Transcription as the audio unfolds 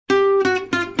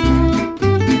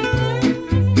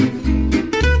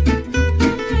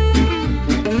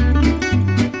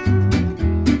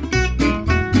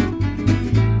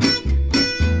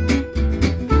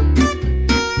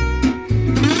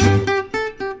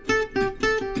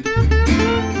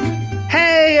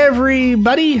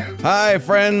everybody. Hi,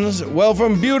 friends. Well,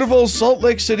 from beautiful Salt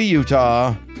Lake City,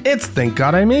 Utah, It's Thank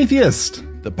God I'm Atheist.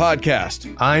 the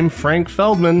podcast. I'm Frank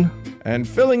Feldman. And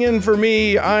filling in for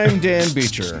me, I'm Dan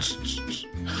Beecher.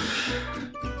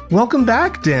 Welcome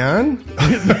back, Dan.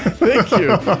 Thank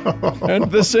you. And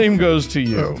the same goes to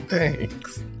you.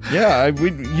 Thanks. Yeah,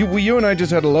 you and I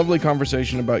just had a lovely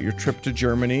conversation about your trip to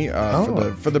Germany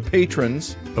for the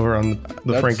patrons. Over on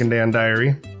the Frank and Dan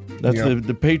Diary. That's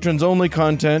the patrons only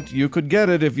content. You could get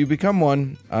it if you become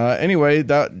one. Anyway,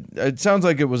 it sounds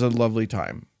like it was a lovely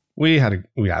time.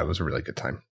 It was a really good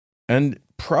time. And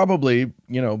probably,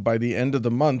 by the end of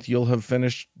the month, you'll have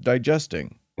finished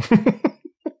digesting.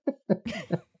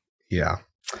 Yeah.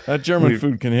 That German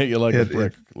food can hit you like a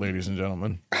brick, ladies and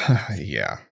gentlemen.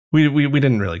 Yeah. We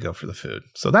didn't really go for the food.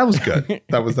 So that was good.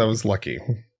 that was lucky.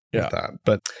 Yeah. That.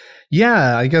 But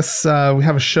yeah, I guess we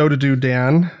have a show to do,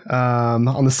 Dan.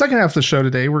 On the second half of the show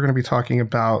today, we're going to be talking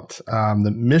about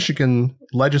the Michigan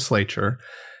legislature,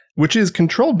 which is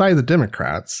controlled by the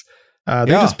Democrats. They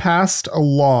just passed a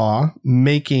law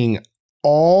making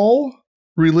all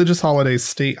religious holidays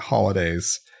state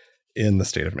holidays in the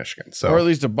state of Michigan. So, or at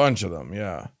least a bunch of them,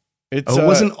 yeah. It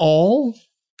wasn't all?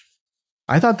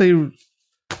 I thought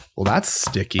well, that's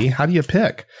sticky. How do you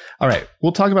pick? All right,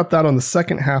 we'll talk about that on the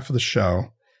second half of the show.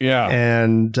 Yeah.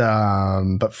 And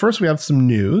but first we have some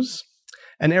news.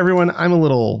 And everyone, I'm a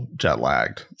little jet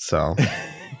lagged. So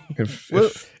if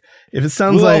it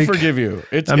sounds I'll like forgive you.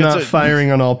 I'm not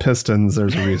firing on all pistons,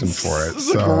 there's a reason for it. This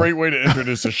is a great way to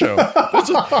introduce a show. This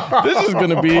is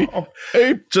going to be a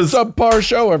subpar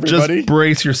show, everybody. Just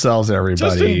brace yourselves,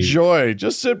 everybody. Just enjoy.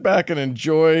 Just sit back and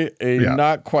enjoy a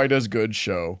not quite as good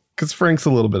show. Because Frank's a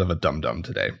little bit of a dum-dum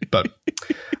today. But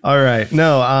all right.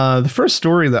 No, the first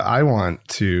story that I want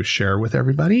to share with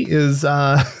everybody is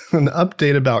an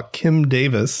update about Kim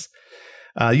Davis.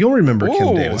 You'll remember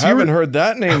Kim Davis. I haven't heard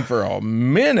that name for a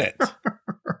minute.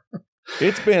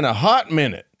 It's been a hot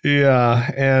minute.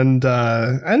 Yeah, and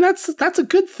that's a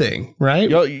good thing, right?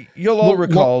 You'll all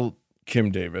recall Kim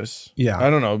Davis. Yeah,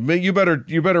 I don't know. You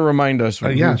better remind us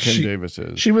who Kim Davis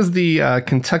is. She was the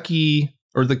Kentucky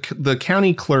or the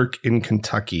county clerk in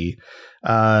Kentucky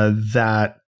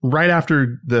that right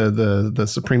after the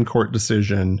Supreme Court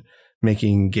decision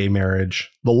making gay marriage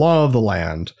the law of the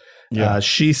land. Yeah.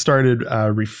 She started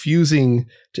refusing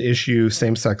to issue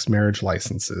same-sex marriage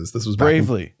licenses. This was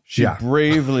bravely. She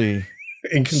bravely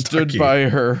in Kentucky stood by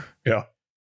her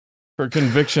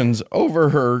convictions over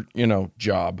her,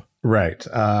 job. Right.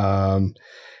 Her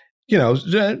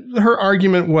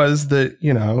argument was that,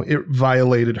 it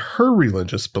violated her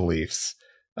religious beliefs,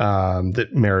 that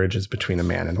marriage is between a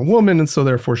man and a woman, and so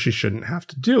therefore she shouldn't have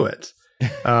to do it.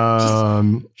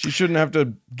 She shouldn't have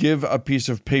to give a piece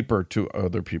of paper to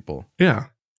other people. Yeah.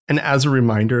 And as a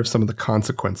reminder of some of the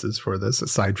consequences for this,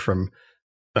 aside from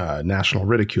national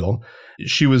ridicule,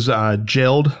 she was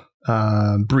jailed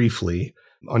briefly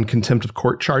on contempt of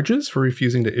court charges for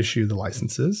refusing to issue the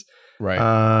licenses.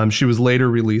 Right. She was later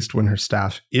released when her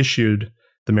staff issued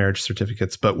the marriage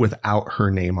certificates, but without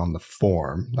her name on the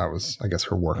form. That was, I guess,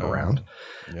 her workaround.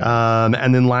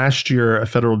 And then last year, a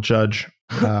federal judge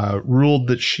ruled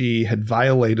that she had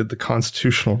violated the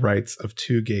constitutional rights of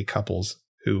two gay couples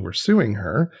who were suing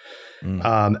her.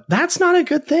 That's not a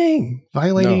good thing.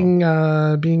 Being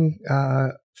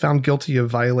found guilty of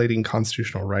violating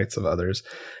constitutional rights of others.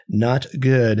 Not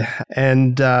good.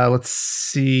 And let's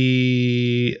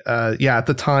see. At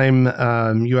the time,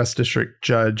 U.S. District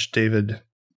Judge David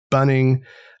Bunning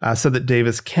said that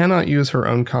Davis cannot use her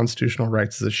own constitutional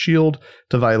rights as a shield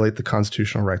to violate the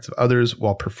constitutional rights of others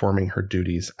while performing her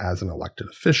duties as an elected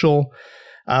official.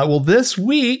 This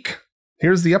week,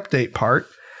 here's the update part.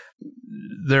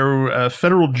 A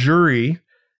federal jury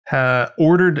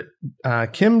ordered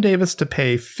Kim Davis to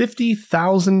pay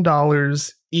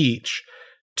 $50,000 each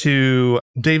to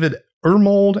David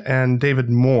Ermold and David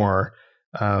Moore,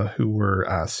 who were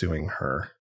suing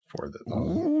her for the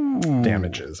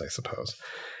damages, I suppose.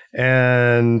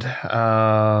 And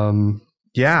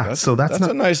so that's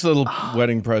a nice little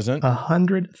wedding present.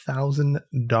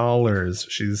 $100,000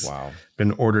 she's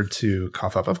been ordered to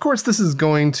cough up. Of course, this is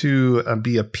going to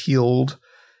be appealed,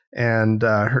 and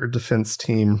her defense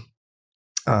team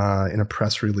in a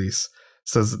press release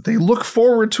says that they look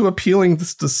forward to appealing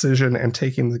this decision and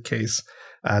taking the case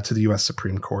to the U.S.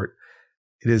 Supreme Court.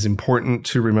 It is important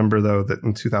to remember, though, that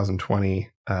in 2020,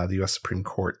 the U.S. Supreme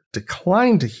Court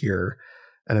declined to hear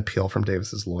an appeal from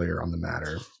Davis's lawyer on the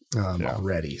matter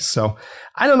already. So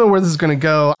I don't know where this is going to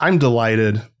go. I'm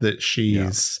delighted that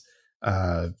she's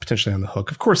potentially on the hook.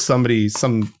 Of course, some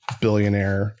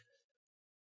billionaire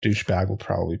douchebag will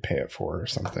probably pay it for her or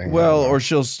something. Well, or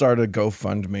she'll start a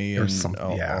GoFundMe Or and something,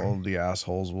 all the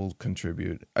assholes will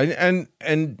contribute.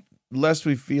 And lest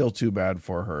we feel too bad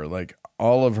for her, like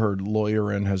all of her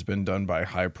lawyering has been done by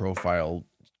high profile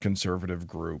conservative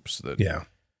groups that,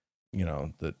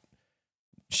 that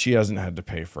she hasn't had to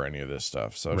pay for any of this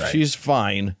stuff. So she's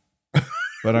fine.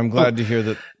 But I'm glad to hear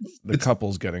that the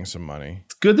couple's getting some money.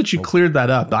 It's good that you cleared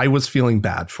that up. I was feeling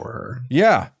bad for her.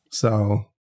 Yeah. So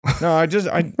no,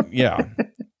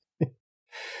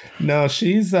 No,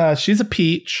 she's a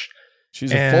peach.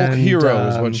 She's a folk hero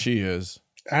is what she is.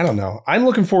 I don't know. I'm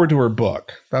looking forward to her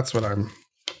book. That's what I'm.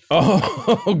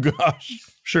 Oh gosh.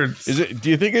 Sure. Do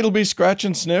you think it'll be scratch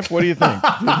and sniff? What do you think?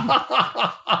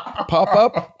 Pop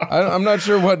up? I'm not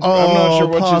sure what. I'm not sure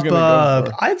what she's going to go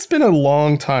for. It's been a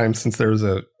long time since there was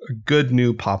a good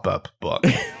new pop up book.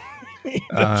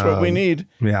 That's what we need.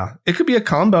 Yeah, it could be a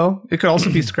combo. It could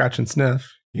also be scratch and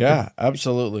sniff. Yeah,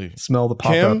 absolutely. Smell the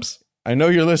pop ups. Kim, I know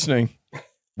you're listening.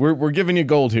 We're giving you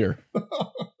gold here.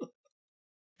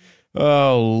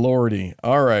 Oh lordy!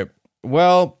 All right.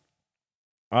 Well,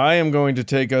 I am going to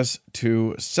take us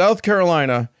to South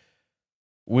Carolina,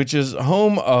 which is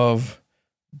home of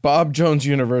Bob Jones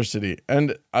University.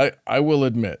 And I will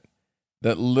admit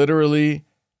that literally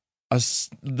a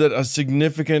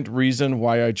significant reason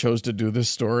why I chose to do this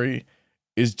story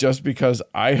is just because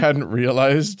I hadn't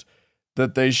realized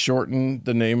that they shortened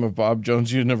the name of Bob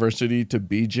Jones University to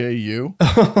BJU.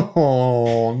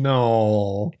 Oh,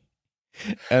 no.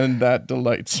 And that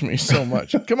delights me so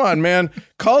much. Come on, man.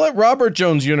 Call it Robert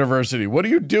Jones University. What are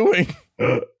you doing?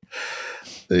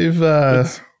 They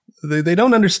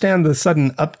don't understand the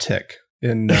sudden uptick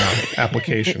in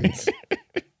applications.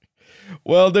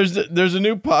 Well, there's a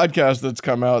new podcast that's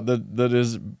come out that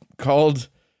is called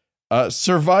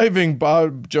Surviving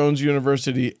Bob Jones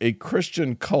University, a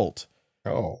Christian Cult.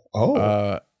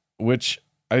 Which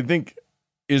I think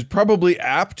is probably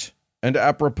apt and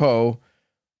apropos.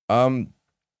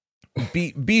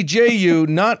 BJU,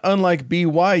 not unlike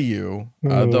BYU,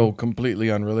 though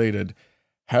completely unrelated,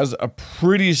 has a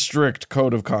pretty strict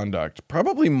code of conduct.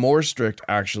 Probably more strict,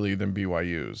 actually, than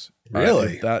BYU's.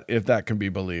 Really? If that can be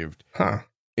believed. Huh.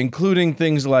 Including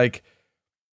things like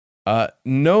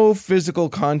no physical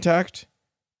contact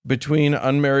between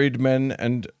unmarried men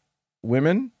and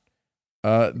women.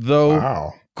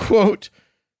 Though, quote,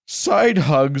 side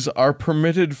hugs are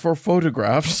permitted for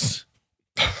photographs.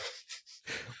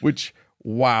 Which,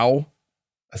 wow.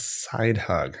 A side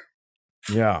hug.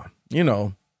 Yeah.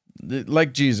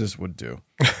 Like Jesus would do.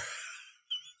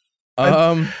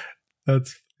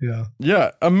 That's, yeah.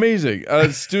 Yeah. Amazing.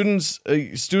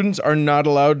 Students are not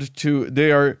allowed to,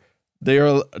 they are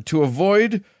to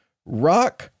avoid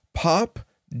rock, pop,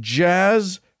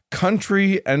 jazz,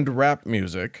 country, and rap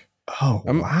music. Oh,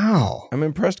 wow. I'm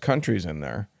impressed country's in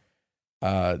there.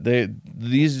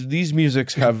 These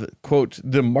musics have, quote,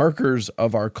 the markers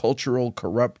of our current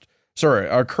corrupt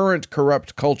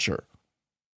culture.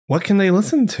 What can they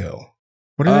listen to?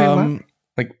 What are they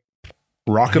like?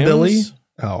 Rockabilly? Hymns?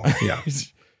 Oh, yeah.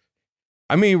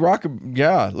 I mean,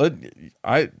 yeah.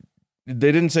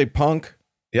 They didn't say punk.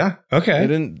 Yeah. Okay.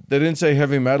 They didn't say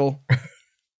heavy metal.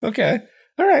 Okay.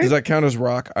 All right. Does that count as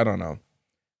rock? I don't know.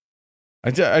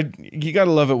 You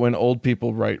gotta love it when old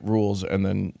people write rules and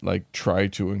then like try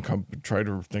to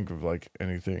think of like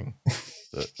anything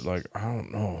that, like, I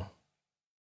don't know.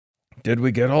 Did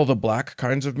we get all the black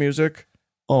kinds of music?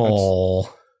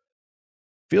 Oh,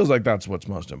 feels like that's what's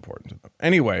most important to them.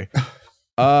 Anyway,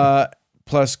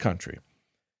 plus country.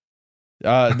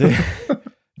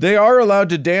 They are allowed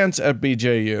to dance at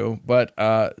BJU, but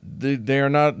they are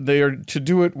not. They are to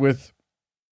do it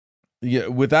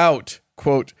without,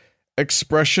 quote,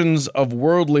 expressions of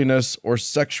worldliness or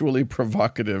sexually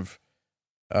provocative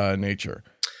nature.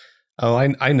 Oh,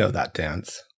 I know that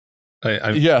dance.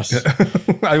 Yes.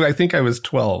 I think I was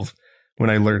 12 when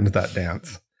I learned that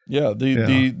dance. Yeah,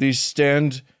 the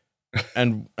stand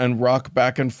and rock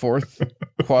back and forth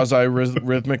quasi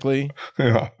rhythmically.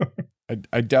 Yeah.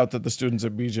 I doubt that the students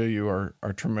at BJU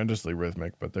are tremendously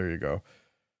rhythmic, but there you go.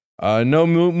 No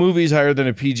movies higher than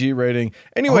a PG rating.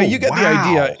 Anyway, you get the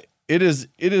idea. It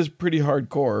is pretty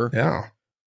hardcore. Yeah.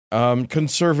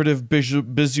 Conservative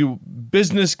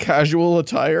business casual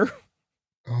attire.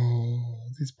 Oh,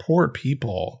 these poor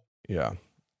people. Yeah.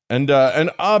 And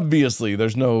obviously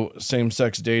there's no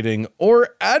same-sex dating or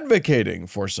advocating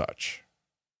for such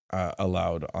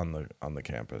allowed on the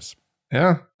campus.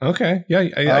 Yeah. Okay.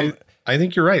 Yeah. I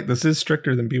think you're right. This is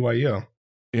stricter than BYU.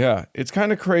 Yeah. It's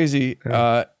kind of crazy.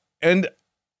 Yeah. And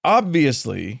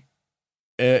obviously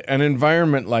an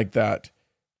environment like that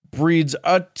breeds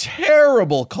a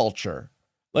terrible culture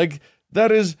Like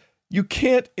that is you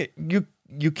can't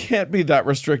be that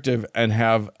restrictive and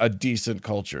have a decent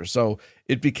culture. So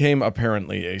it became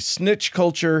apparently a snitch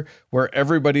culture where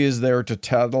everybody is there to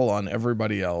tattle on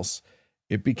everybody else.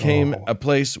 It became a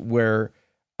place where,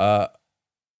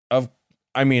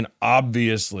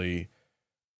 obviously,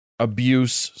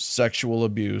 abuse, sexual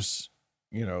abuse,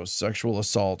 sexual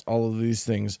assault, all of these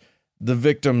things. The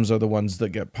victims are the ones that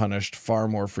get punished far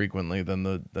more frequently than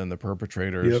the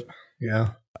perpetrators. Yep.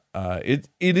 Yeah. It's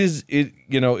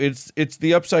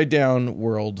the upside down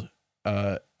world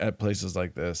at places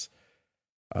like this.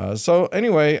 So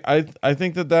anyway, I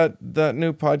think that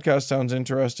new podcast sounds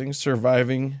interesting.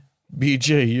 Surviving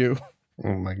BJU.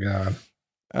 Oh my God.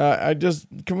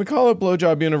 Can we call it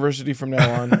Blowjob University from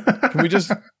now on? Can we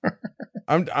just?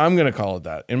 I'm gonna call it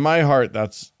that. In my heart,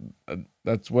 that's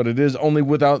what it is. Only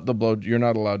without the blow, you're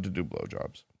not allowed to do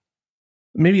blowjobs.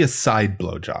 Maybe a side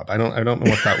blowjob. I don't know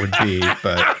what that would be,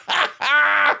 but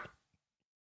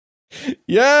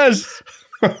yes,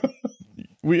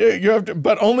 you have to,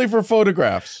 but only for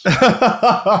photographs.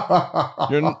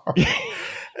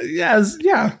 Yes,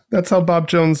 yeah, that's how Bob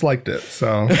Jones liked it.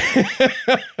 So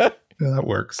yeah, that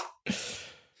works.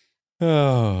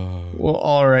 Oh. Well,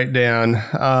 all right,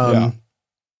 Dan.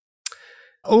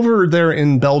 Over there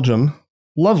in Belgium,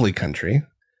 lovely country.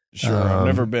 Sure, I've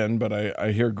never been, but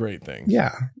I hear great things.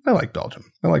 Yeah, I like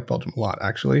Belgium. I like Belgium a lot,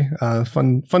 actually.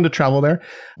 Fun to travel there.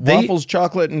 Waffles,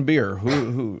 chocolate, and beer.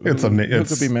 Who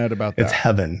could be mad about that? It's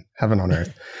heaven on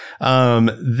earth.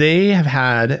 They have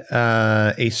had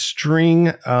a string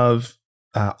of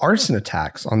arson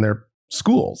attacks on their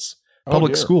schools,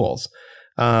 public schools.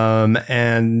 And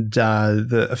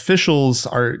the officials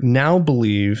now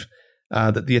believe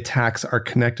that the attacks are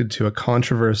connected to a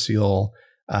controversial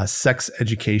sex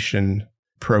education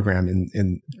program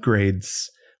in grades.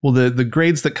 Well, the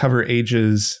grades that cover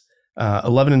ages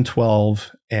 11 and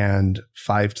 12 and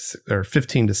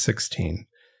 15 to 16.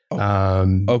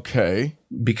 Okay.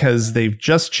 Because they've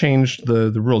just changed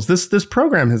the rules. This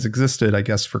program has existed, I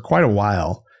guess, for quite a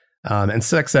while. And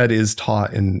sex ed is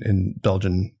taught in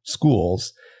Belgian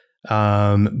schools.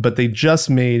 But they just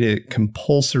made it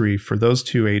compulsory for those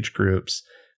two age groups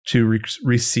to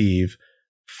receive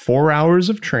 4 hours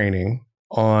of training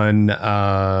on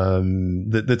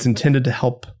that's intended to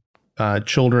help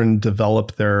children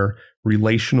develop their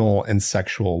relational and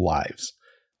sexual lives.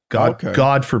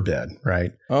 God forbid,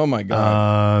 right? Oh my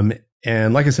God.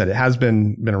 And like I said, it has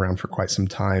been around for quite some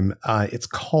time. It's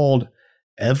called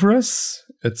EVRES.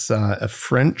 It's a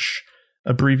French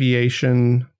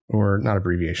abbreviation, or not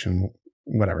abbreviation,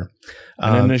 whatever.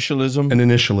 An initialism? An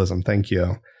initialism, thank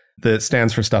you. That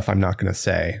stands for stuff I'm not going to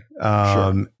say.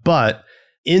 Sure. But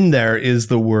in there is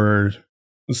the word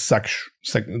sex.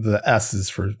 The S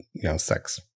is for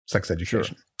sex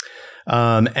education. Sure.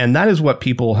 And that is what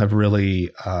people have really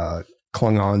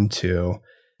clung on to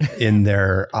in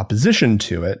their opposition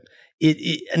to it.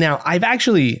 Now, I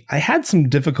had some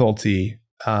difficulty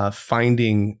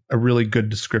finding a really good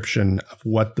description of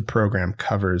what the program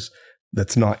covers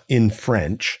that's not in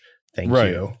French. Thank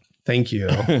you.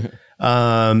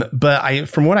 But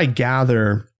from what I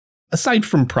gather, aside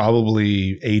from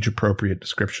probably age-appropriate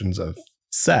descriptions of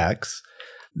sex,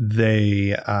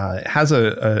 they has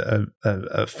a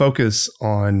focus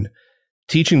on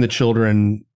teaching the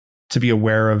children to be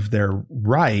aware of their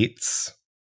rights,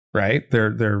 right?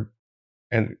 Their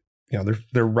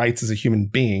rights as a human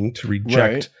being to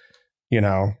reject,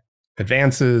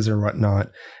 advances or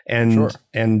whatnot, and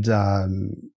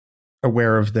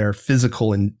aware of their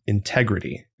physical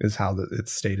integrity is how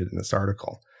it's stated in this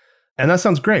article. And that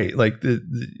sounds great. Like the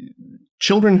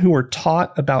children who are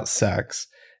taught about sex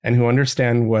and who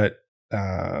understand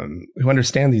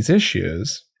these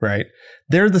issues, right?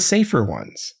 They're the safer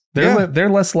ones. They're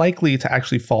less likely to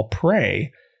actually fall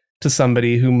prey to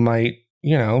somebody who might,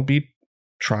 be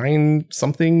trying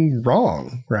something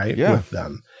wrong, right? Yeah. With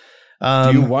them.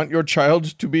 Do you want your child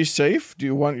to be safe? Do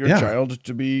you want your child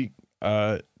to be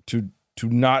to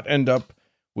not end up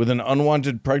with an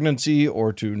unwanted pregnancy,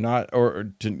 or to not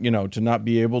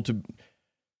be able to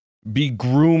be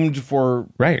groomed for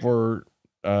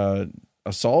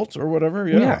assault or whatever?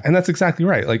 Yeah, and that's exactly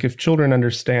right. Like if children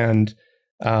understand,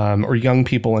 or young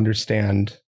people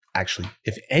understand, actually,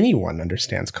 if anyone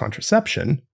understands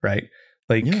contraception, right?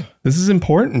 Like this is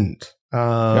important.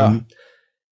 And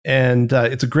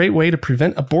it's a great way to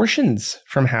prevent abortions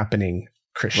from happening,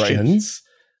 Christians.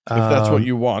 Right. If that's what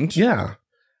you want. Yeah.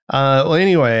 Well,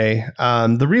 anyway,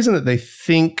 the reason that they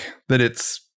think that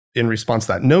it's in response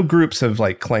to that, no groups have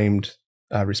claimed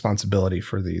responsibility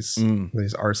for these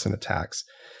arson attacks,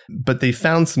 but they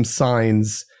found some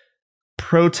signs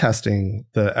protesting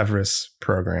the Everest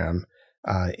program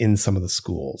in some of the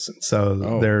schools. And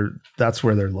so that's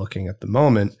where they're looking at the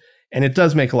moment. And it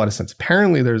does make a lot of sense.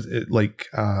 Apparently, there's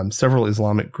several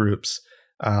Islamic groups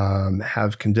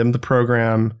have condemned the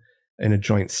program in a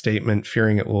joint statement,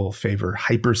 fearing it will favor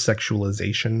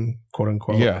hypersexualization, quote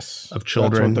unquote, of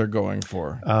children. That's what they're going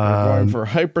for. They're going for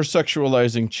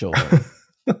hypersexualizing children.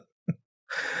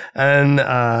 And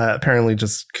apparently,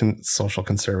 just social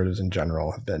conservatives in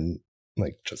general have been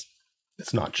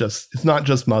it's not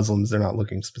just Muslims. They're not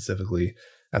looking specifically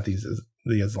at the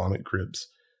Islamic groups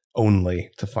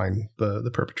only to find the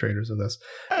perpetrators of this.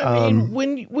 I mean,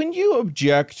 when you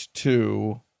object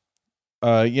to,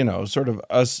 sort of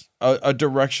a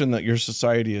direction that your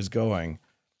society is going,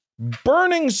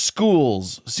 burning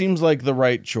schools seems like the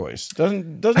right choice,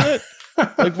 doesn't it?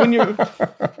 Like when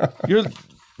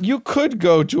you could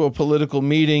go to a political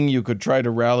meeting, you could try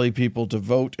to rally people to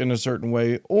vote in a certain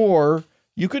way, or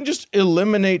you can just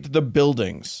eliminate the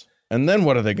buildings. And then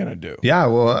what are they going to do? Yeah,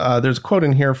 well, there's a quote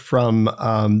in here from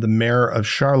the mayor of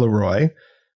Charleroi,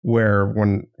 where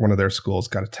one of their schools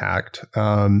got attacked.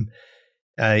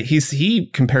 He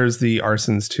compares the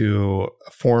arsons to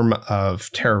a form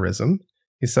of terrorism.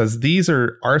 He says, these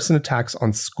are arson attacks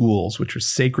on schools, which are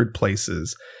sacred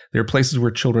places. They're places where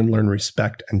children learn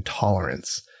respect and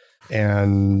tolerance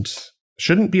and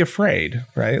shouldn't be afraid,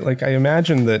 right? Like, I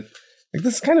imagine that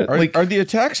this is kind of are the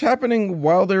attacks happening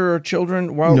while there are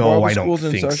children? While I don't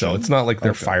think so. It's not like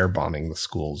they're firebombing the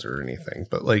schools or anything,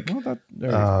 but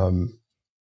they're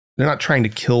not trying to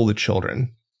kill the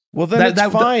children. Well, then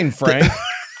that's fine, Frank.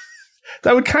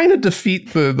 That would kind of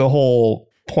defeat the whole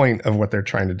point of what they're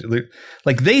trying to do.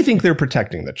 Like, they think they're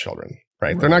protecting the children,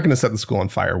 right? They're not going to set the school on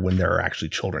fire when there are actually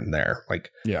children there.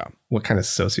 What kind of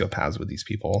sociopaths would these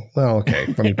people? Well, okay,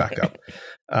 let me back up.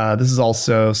 This is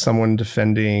also someone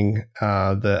defending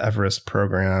the Everest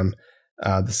program.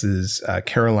 This is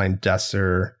Caroline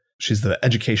Desser. She's the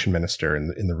education minister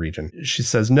in the region. She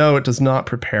says, no, it does not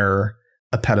prepare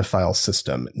a pedophile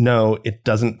system. No, it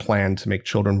doesn't plan to make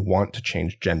children want to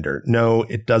change gender. No,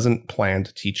 it doesn't plan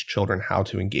to teach children how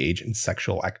to engage in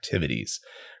sexual activities,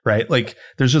 right? Like,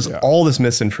 there's just all this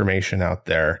misinformation out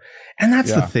there. And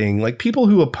that's the thing. Like, people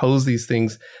who oppose these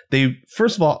things, they,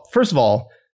 first of all,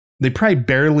 they probably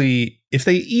barely, if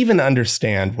they even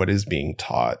understand what is being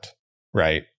taught,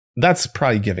 right? That's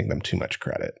probably giving them too much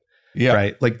credit. Yeah.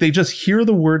 Right? Like, they just hear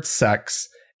the word sex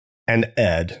and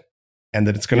ed, and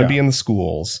that it's going to be in the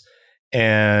schools,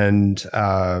 and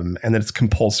that it's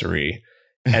compulsory,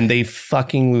 and they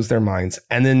fucking lose their minds.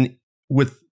 And then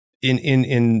with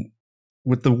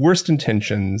the worst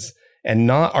intentions and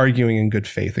not arguing in good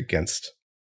faith against,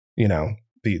 the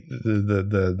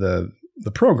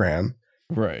program,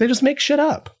 right? They just make shit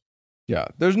up. Yeah,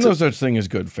 there's no such thing as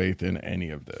good faith in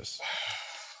any of this.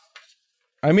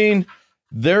 I mean,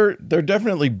 they're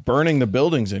definitely burning the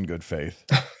buildings in good faith.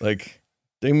 Like,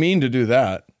 they mean to do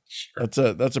that. Sure.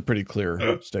 That's a pretty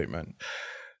clear statement.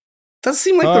 Does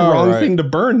seem like the wrong thing to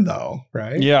burn, though,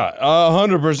 right? Yeah,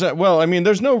 100%. Well, I mean,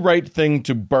 there's no right thing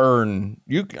to burn.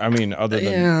 Other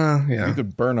than you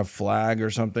could burn a flag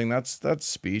or something. That's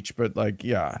speech, but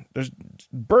there's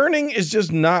burning is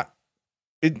just not.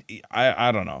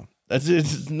 I don't know.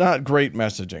 It's not great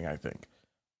messaging. I think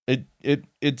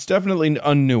it's definitely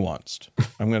unnuanced.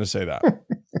 I'm going to say that.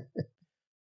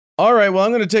 All right, well,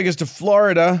 I'm going to take us to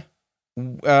Florida,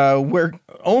 where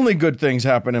only good things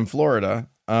happen in Florida,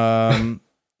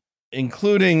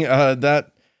 including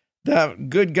that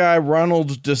good guy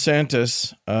Ronald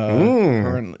DeSantis,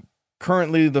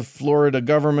 currently the Florida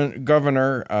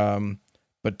governor,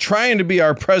 but trying to be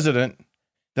our president.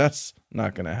 That's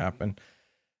not going to happen.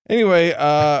 Anyway,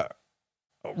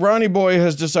 Ronnie Boy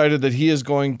has decided that he is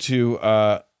going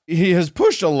to. He has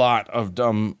pushed a lot of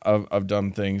dumb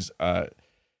things.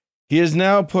 He has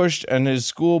now pushed, and his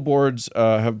school boards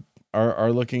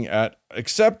are looking at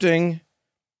accepting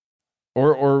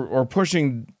or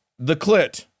pushing the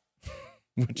clit.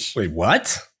 Wait,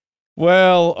 what?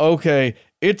 Well, okay,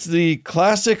 it's the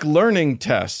classic learning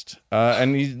test,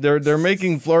 and they're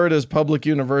making Florida's public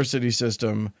university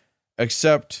system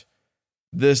accept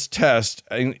this test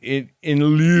in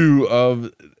lieu of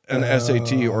an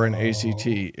SAT or an ACT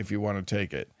if you want to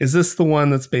take it. Is this the one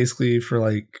that's basically for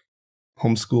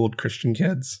homeschooled Christian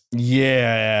kids?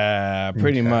 Yeah,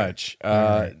 pretty much.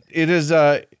 Right. It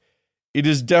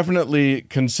is definitely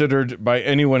considered by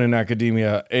anyone in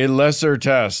academia a lesser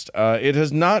test. It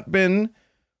has not been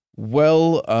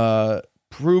well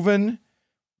proven.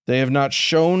 They have not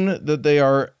shown that they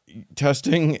are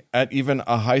testing at even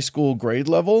a high school grade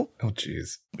level. Oh,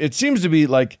 geez. It seems to be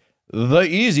like the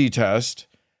easy test,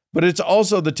 but it's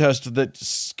also the test that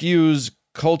skews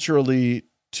culturally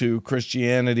to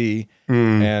Christianity,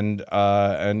 and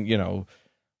you know,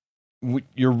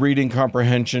 your reading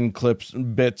comprehension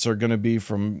bits are going to be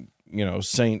from, you know,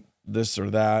 Saint this or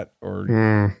that,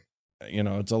 or you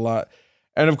know, it's a lot.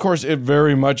 And of course, it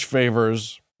very much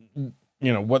favors, you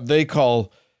know, what they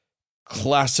call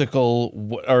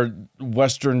classical or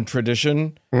Western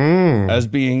tradition as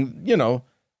being, you know,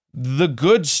 the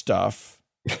good stuff.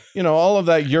 You know, all of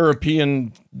that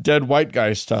European dead white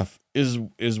guy stuff is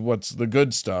what's the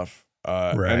good stuff.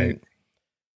 Right. And,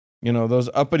 you know, those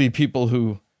uppity people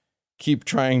who keep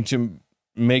trying to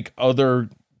make other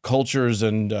cultures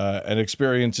and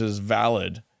experiences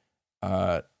valid,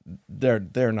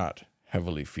 they're not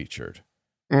heavily featured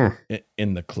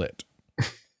in the clit.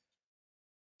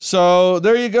 So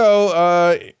there you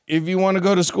go. If you want to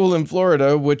go to school in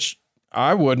Florida, which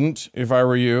I wouldn't if I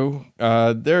were you,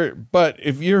 but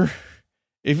if you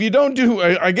don't do,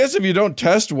 I guess if you don't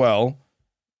test well,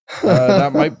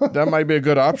 that might be a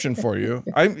good option for you.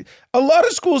 A lot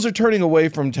of schools are turning away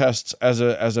from tests as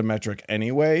a metric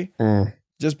anyway,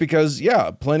 just because,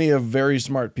 plenty of very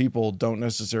smart people don't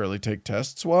necessarily take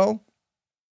tests well.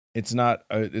 It's not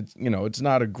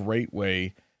a great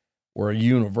way or a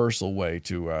universal way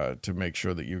to make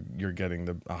sure that you're getting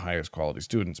the highest quality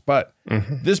students. But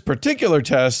this particular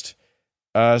test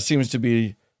seems to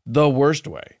be the worst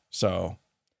way. So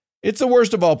it's the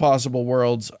worst of all possible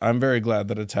worlds. I'm very glad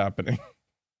that it's happening.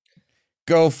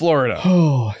 Go Florida.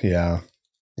 Oh, yeah.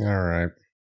 All right.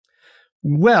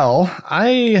 Well,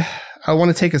 I want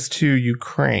to take us to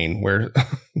Ukraine, where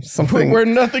where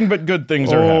nothing but good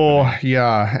things are happening. Oh,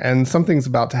 yeah, and something's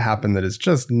about to happen that is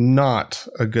just not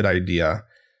a good idea.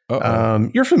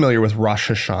 You're familiar with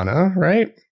Rosh Hashanah,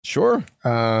 right? Sure.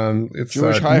 It's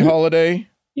Jewish high holiday.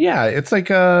 Yeah, it's like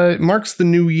it marks the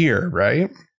new year, right?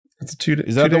 It's a 2 day.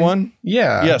 Is that the one?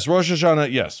 Yeah. Yes, Rosh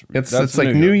Hashanah. Yes, it's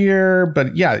like New Year,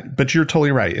 but you're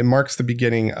totally right. It marks the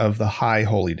beginning of the high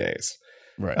holy days.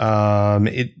 Right.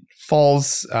 It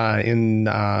falls in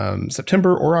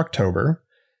September or October,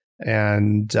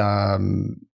 and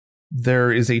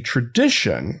there is a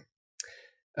tradition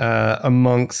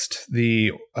amongst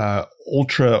the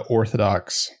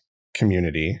ultra-Orthodox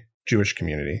community, Jewish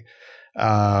community,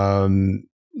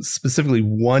 specifically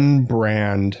one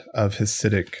brand of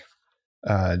Hasidic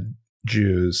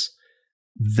Jews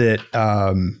that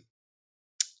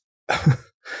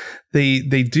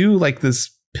they do like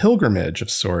this pilgrimage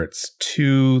of sorts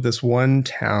to this one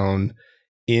town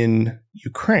in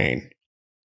Ukraine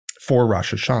for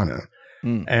Rosh Hashanah.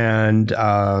 And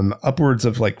upwards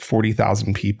of like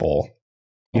 40,000 people,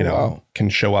 can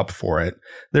show up for it.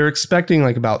 They're expecting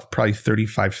like about probably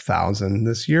 35,000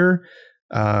 this year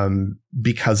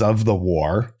because of the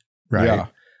war, right? Yeah.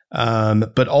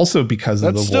 But also because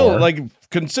of the war. That's still, like,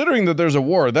 considering that there's a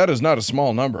war, that is not a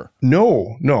small number.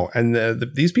 No. And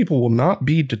these people will not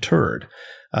be deterred.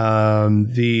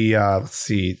 Let's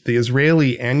see, the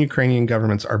Israeli and Ukrainian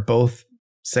governments are both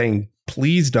saying,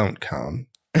 please don't come,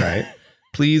 right?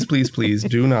 Please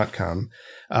do not come.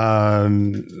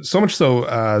 So much so,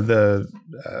 the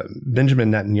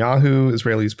Benjamin Netanyahu,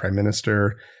 Israel's prime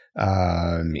minister,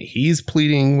 he's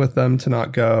pleading with them to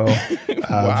not go.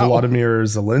 Volodymyr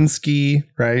Zelensky,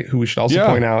 right, who we should also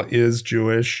point out is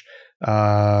Jewish,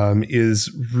 is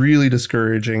really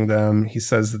discouraging them. He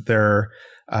says that there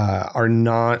are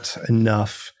not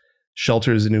enough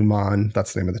shelters in Uman,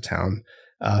 that's the name of the town,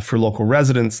 for local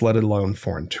residents, let alone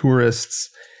foreign tourists.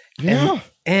 Yeah.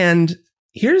 And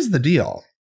here's the deal.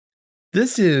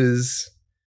 This is,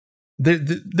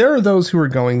 there are those who are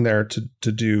going there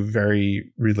to do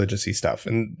very religious-y stuff,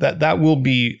 and that will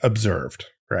be observed,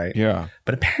 right? Yeah.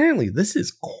 But apparently this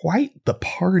is quite the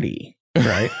party,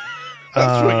 right?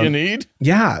 That's what you need?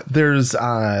 Yeah. There's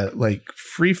like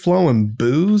free-flowing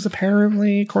booze,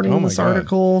 apparently, according to this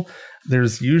article.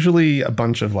 There's usually a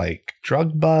bunch of like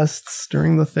drug busts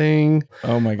during the thing.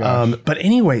 Oh my gosh. But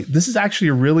anyway, this is actually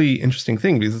a really interesting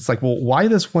thing, because it's like, well, why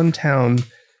this one town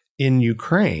in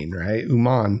Ukraine, right?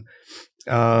 Uman.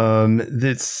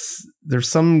 There's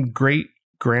some great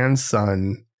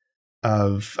grandson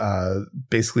of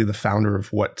basically the founder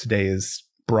of what today is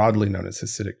broadly known as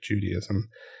Hasidic Judaism.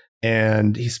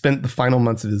 And he spent the final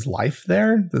months of his life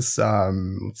there. This,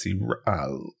 let's see,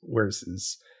 where's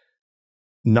his...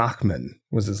 Nachman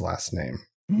was his last name,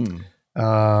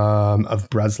 of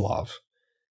Breslov.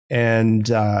 And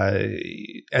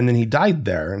then he died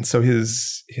there. And so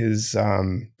his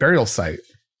burial site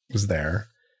was there.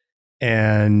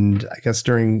 And I guess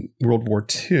during World War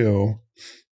II,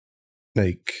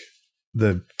 like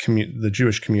the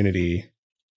Jewish community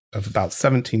of about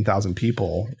 17,000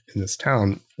 people in this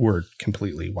town were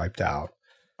completely wiped out.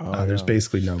 There's yeah.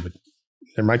 basically nobody.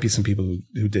 There might be some people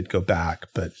who did go back,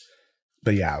 but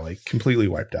yeah, like completely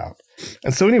wiped out.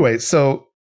 And so anyway, so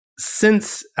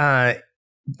since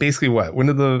basically when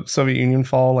did the Soviet Union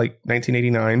fall? Like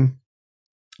 1989?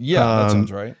 Yeah, that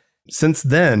sounds right. Since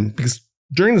then, because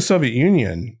during the Soviet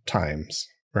Union times,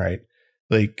 right,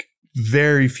 like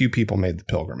very few people made the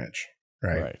pilgrimage,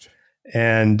 right? Right.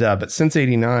 And but since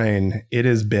 '89, it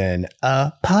has been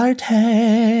a party.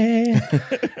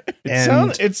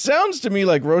 It sounds to me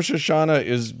like Rosh Hashanah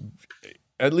is,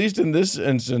 at least in this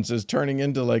instance, is turning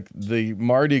into like the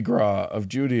Mardi Gras of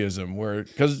Judaism, where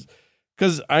because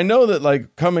I know that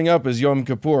like coming up is Yom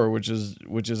Kippur, which is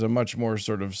a much more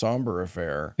sort of somber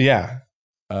affair. Yeah.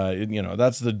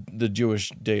 That's the Jewish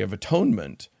Day of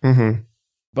Atonement. Mm-hmm.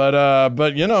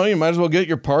 But you might as well get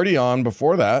your party on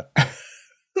before that.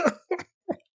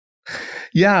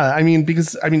 Yeah,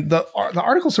 the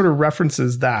article sort of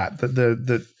references that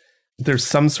there's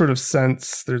some sort of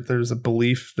sense there's a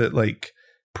belief that like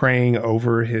praying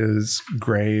over his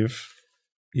grave,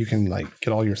 you can like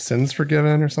get all your sins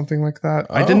forgiven or something like that.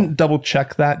 I didn't double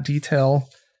check that detail.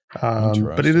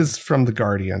 But it is from The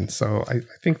Guardian, so I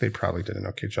think they probably did an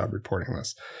okay job reporting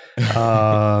this.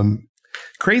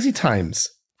 Crazy times.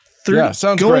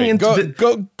 Sounds great. Go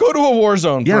to a war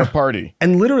zone for a party.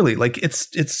 And literally, like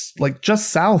it's like just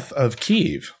south of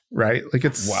Kyiv, right? Like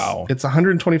it's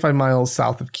 125 miles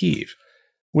south of Kyiv,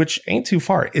 which ain't too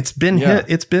far. It's been hit.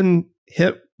 It's been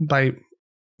hit by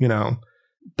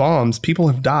bombs. People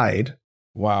have died.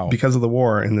 Wow. Because of the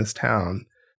war in this town.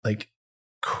 Like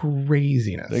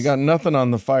craziness. They got nothing on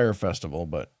the fire festival,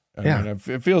 but I mean,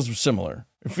 it feels similar.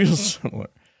 It feels similar.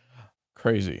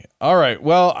 Crazy. All right.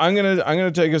 Well, I'm gonna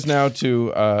take us now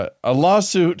to a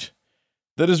lawsuit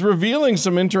that is revealing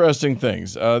some interesting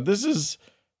things. This is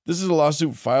a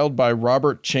lawsuit filed by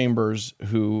Robert Chambers,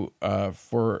 who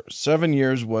for 7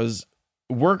 years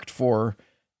worked for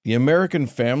the American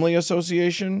Family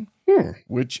Association,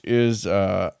 which is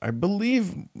I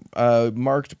believe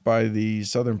marked by the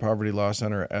Southern Poverty Law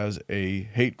Center as a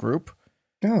hate group.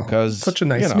 Oh, because such a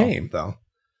nice name, though.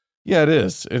 Yeah, it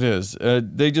is. It is.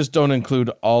 They just don't include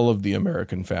all of the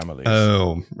American families.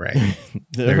 Oh, right.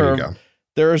 There you go.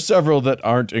 There are several that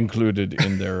aren't included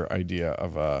in their idea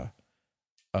of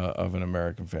an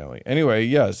American family. Anyway,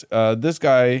 yes, this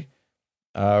guy,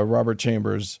 Robert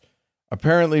Chambers,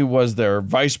 apparently was their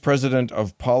vice president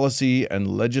of policy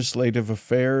and legislative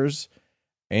affairs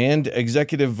and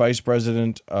executive vice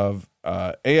president of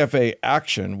AFA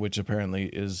Action, which apparently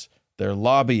is their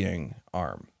lobbying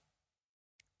arm.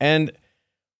 And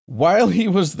while he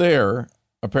was there,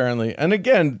 apparently, and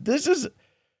again,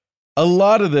 a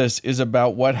lot of this is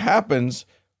about what happens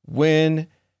when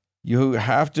you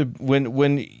have to,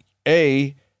 when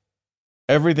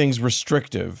everything's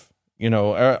restrictive,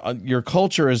 your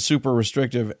culture is super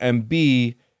restrictive, and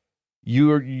B,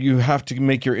 you have to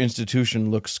make your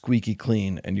institution look squeaky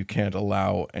clean, and you can't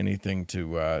allow anything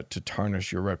to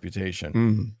tarnish your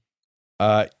reputation.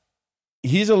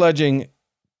 He's alleging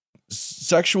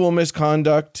sexual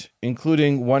misconduct,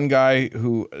 including one guy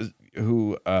who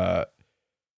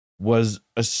was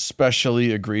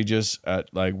especially egregious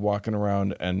at like walking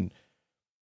around and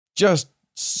just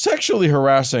sexually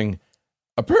harassing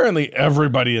apparently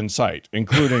everybody in sight,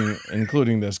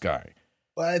 including this guy.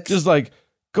 What? Just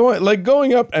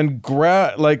going up and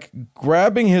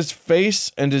grabbing his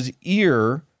face and his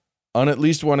ear on at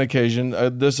least one occasion.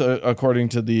 This according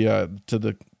to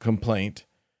the complaint.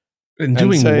 And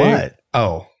doing saying, what?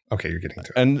 Oh, okay, you're getting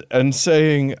to it. And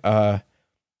saying, I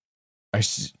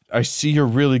see you're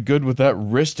really good with that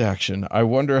wrist action. I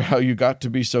wonder how you got to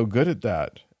be so good at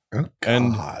that. Oh,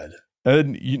 God.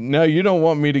 And now you don't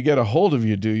want me to get a hold of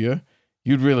you, do you?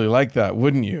 You'd really like that,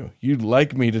 wouldn't you? You'd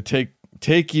like me to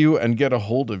take you and get a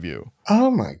hold of you.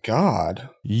 Oh, my God.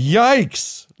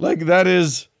 Yikes. Like that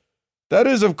is,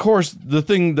 of course, the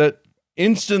thing that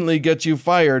instantly gets you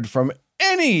fired from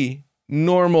any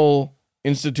normal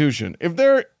institution. If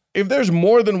there's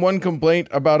more than one complaint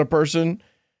about a person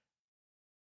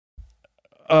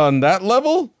on that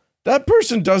level, that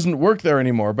person doesn't work there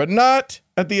anymore. But not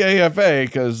at the AFA,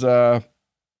 because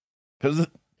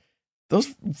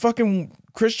those fucking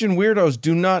Christian weirdos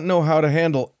do not know how to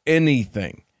handle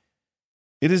anything.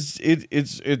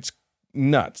 It's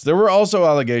nuts. There were also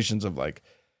allegations of like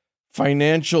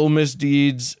financial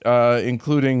misdeeds,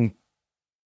 including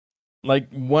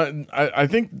like one, I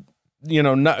think,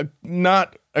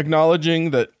 not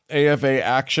acknowledging that AFA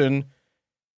Action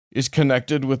is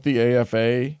connected with the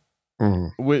AFA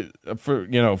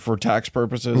for tax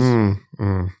purposes.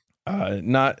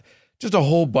 Not just a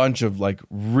whole bunch of like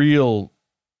real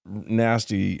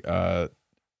nasty,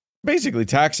 basically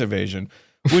tax evasion,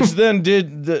 which then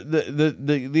did the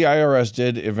IRS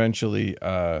did eventually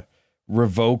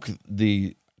revoke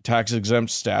the tax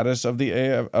exempt status of the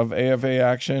AFA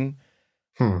action.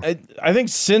 I think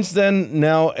since then,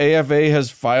 now AFA has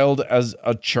filed as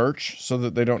a church so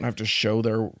that they don't have to show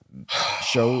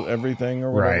everything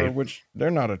or whatever, Right. which they're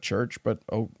not a church, but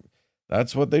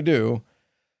that's what they do.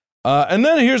 And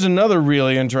then here's another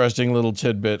really interesting little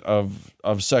tidbit of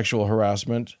sexual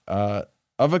harassment of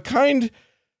a kind.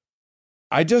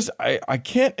 I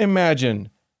can't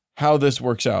imagine how this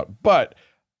works out, but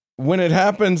when it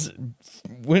happens,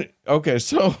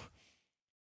 so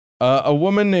a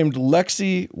woman named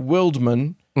Lexi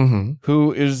Wildman,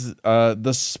 who is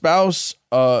the spouse,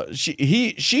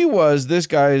 she was this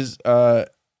guy's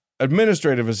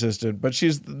administrative assistant, but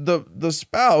she's the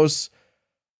spouse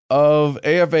of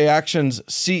AFA Action's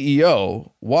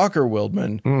CEO, Walker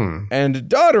Wildman, and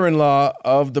daughter-in-law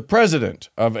of the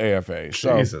president of AFA.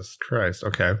 So, Jesus Christ.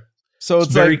 Okay. So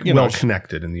it's very like, well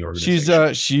connected in the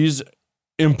organization. She's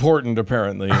important,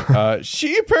 apparently.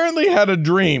 She apparently had a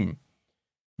dream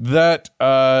that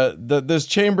this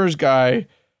Chambers guy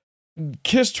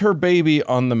kissed her baby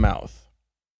on the mouth.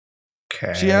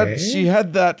 Okay. She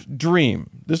had that dream.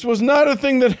 This was not a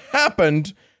thing that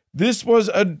happened. This was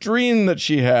a dream that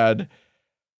she had,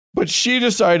 but she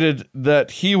decided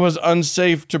that he was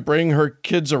unsafe to bring her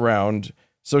kids around,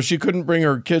 so she couldn't bring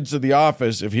her kids to the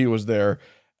office if he was there,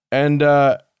 and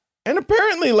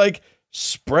apparently like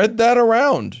spread that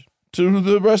around to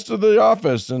the rest of the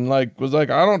office and was like,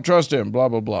 I don't trust him, blah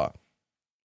blah blah.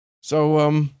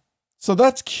 So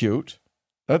that's cute.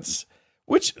 That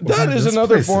is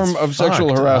another form of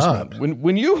sexual harassment.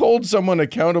 When you hold someone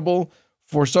accountable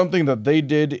for something that they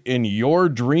did in your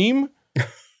dream,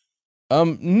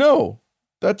 no,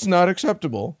 that's not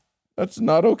acceptable. That's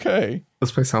not okay.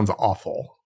 This place sounds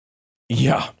awful.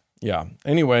 Yeah.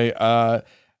 Anyway,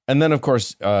 and then of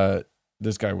course,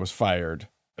 this guy was fired.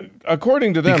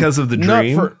 According to them, because of the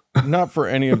dream, not for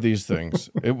any of these things.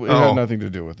 It had nothing to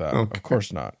do with that. Okay.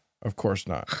 Of course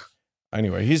not.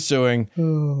 Anyway, he's suing.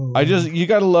 You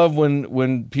got to love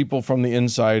when people from the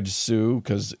inside sue,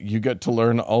 because you get to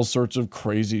learn all sorts of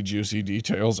crazy, juicy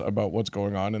details about what's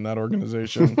going on in that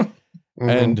organization.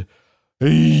 And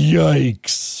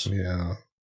yikes. Yeah.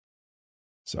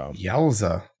 So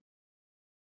yowza.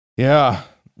 Yeah.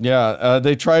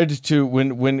 They tried to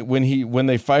when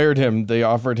they fired him, they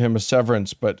offered him a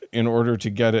severance, but in order to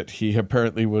get it, he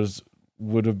apparently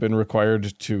would have been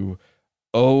required to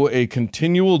owe a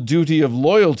continual duty of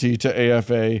loyalty to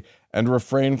AFA and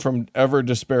refrain from ever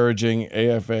disparaging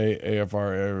AFA,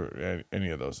 AFR, any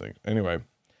of those things. Anyway,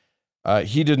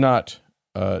 he did not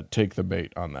take the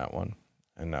bait on that one,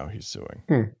 and now he's suing.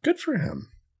 Good for him.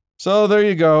 So there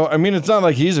you go. I mean, it's not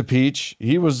like he's a peach.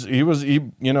 He was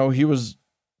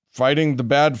fighting the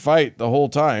bad fight the whole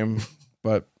time,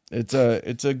 but it's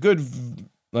a good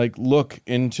look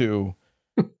into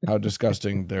how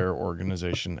disgusting their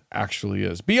organization actually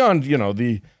is, beyond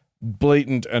the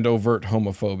blatant and overt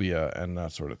homophobia and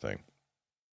that sort of thing.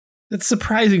 It's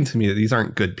surprising to me that these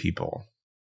aren't good people.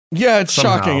 Yeah, it's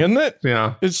shocking, isn't it?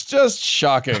 Yeah, it's just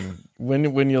shocking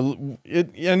when you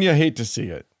hate to see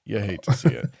it. You hate to see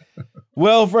it.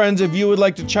 Well, friends, if you would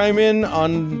like to chime in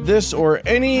on this or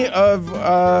any of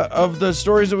the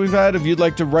stories that we've had, if you'd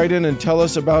like to write in and tell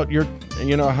us about your,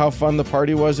 how fun the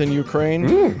party was in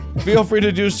Ukraine, feel free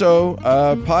to do so.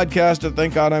 Podcast at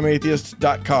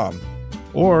thankgodimatheist.com.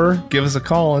 Or give us a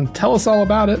call and tell us all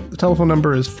about it. The telephone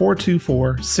number is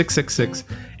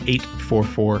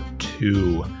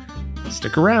 424-666-8442.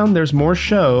 Stick around. There's more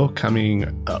show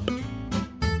coming up.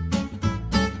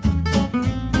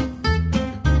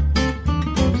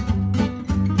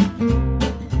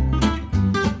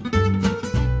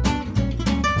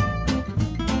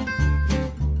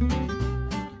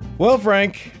 Well,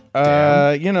 Frank,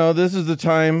 this is the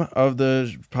time of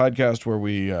the podcast where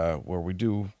we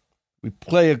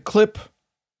play a clip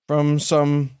from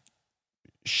some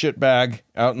shitbag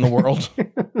out in the world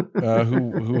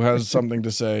who has something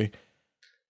to say.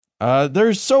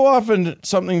 There's so often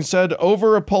something said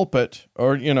over a pulpit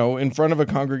or in front of a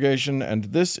congregation, and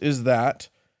this is that.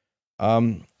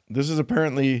 This is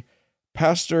apparently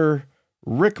Pastor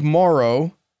Rick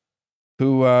Morrow,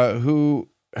 who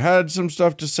had some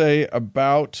stuff to say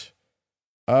about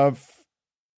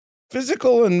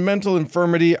physical and mental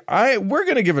infirmity. We're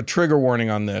going to give a trigger warning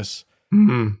on this.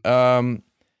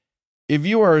 If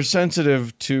you are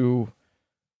sensitive to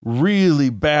really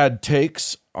bad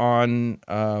takes on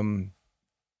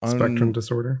spectrum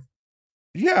disorder,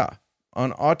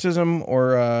 on autism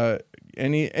or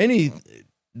any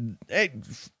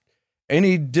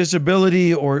any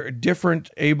disability or different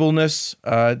ableness,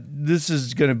 this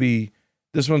one's going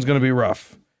to be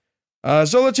rough.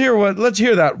 So let's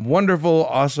hear that wonderful,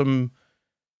 awesome,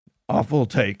 awful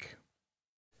take.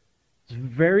 It's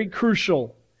very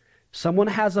crucial. Someone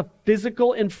has a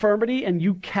physical infirmity and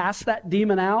you cast that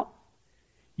demon out,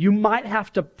 you might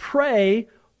have to pray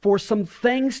for some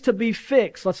things to be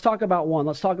fixed. Let's talk about one.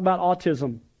 Let's talk about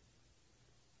autism.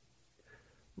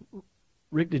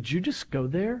 Rick, did you just go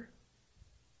there?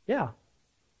 Yeah.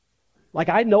 Like,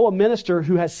 I know a minister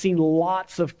who has seen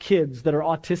lots of kids that are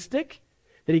autistic,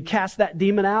 that he cast that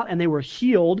demon out and they were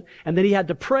healed, and then he had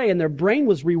to pray and their brain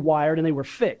was rewired and they were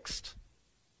fixed.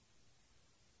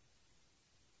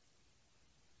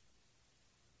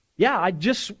 Yeah, I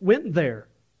just went there.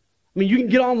 I mean, you can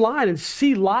get online and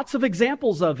see lots of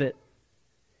examples of it.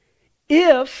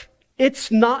 If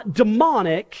it's not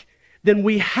demonic, then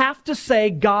we have to say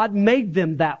God made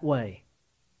them that way.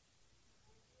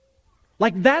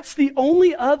 Like, that's the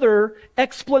only other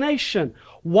explanation.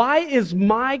 Why is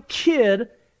my kid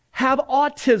have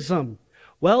autism?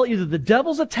 Well, either the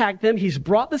devil's attacked them, he's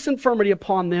brought this infirmity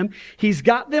upon them, he's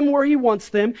got them where he wants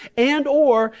them, and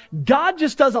or God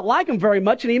just doesn't like them very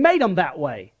much and he made them that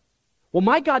way. Well,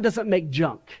 my God doesn't make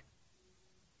junk.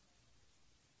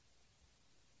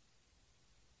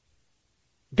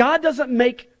 God doesn't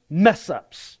make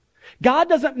mess-ups. God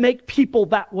doesn't make people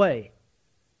that way.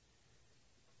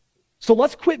 So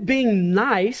let's quit being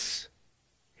nice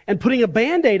and putting a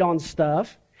Band-Aid on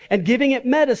stuff and giving it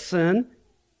medicine.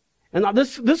 And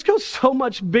this goes so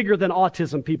much bigger than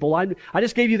autism, people. I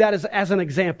just gave you that as an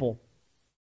example.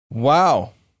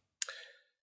 Wow.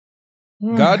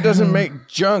 God doesn't make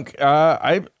junk.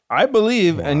 I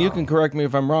believe, and you can correct me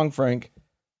if I'm wrong, Frank,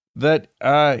 that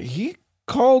he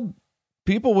called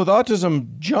people with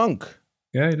autism junk.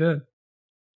 Yeah, he did.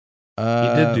 He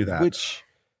did do that. Which,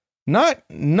 not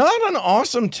an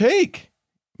awesome take,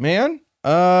 man.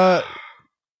 First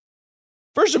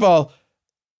of all,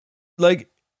 like,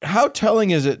 how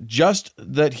telling is it just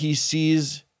that he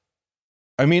sees,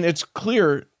 I mean, it's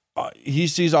clear he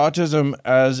sees autism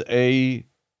as as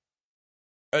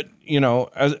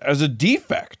a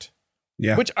defect.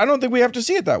 Yeah. Which I don't think we have to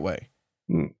see it that way.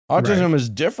 Autism is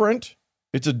different.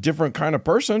 It's a different kind of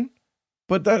person.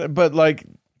 But just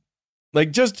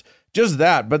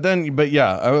that. But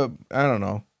yeah, I don't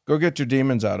know. Go get your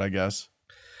demons out, I guess.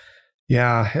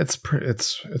 Yeah, it's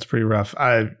pretty rough.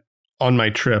 On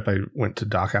my trip, I went to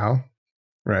Dachau,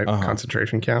 right?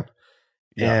 Concentration camp.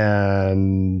 Yeah.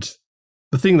 And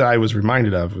the thing that I was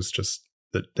reminded of was just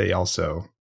that they also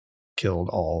killed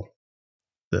all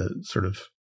the sort of,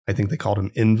 I think they called them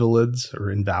invalids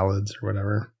or invalids or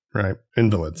whatever, right?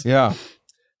 Invalids. Yeah.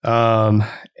 Yeah,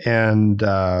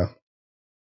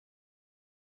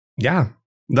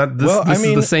 this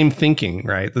is the same thinking,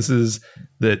 right? This is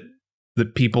that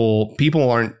people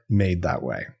aren't made that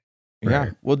way. Right?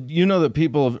 Yeah. Well, you know that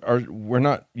we're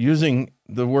not using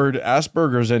the word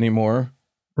Asperger's anymore.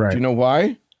 Right. Do you know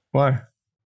why? Why?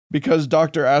 Because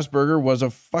Dr. Asperger was a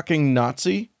fucking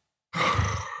Nazi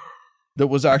that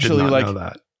was actually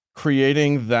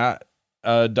creating that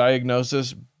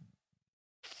diagnosis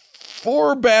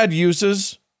for bad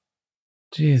uses.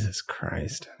 Jesus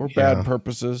Christ. For bad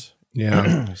purposes.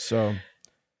 Yeah. So.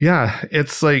 Yeah,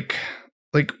 it's like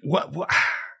what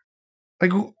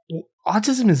like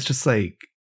autism is just like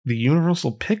the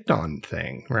universal picked on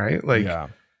thing, right? Like,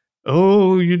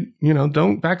 oh, you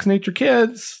don't vaccinate your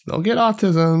kids, they'll get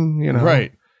autism,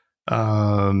 Right.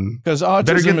 Because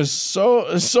autism is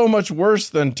so much worse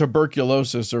than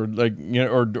tuberculosis or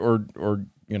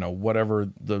whatever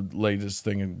the latest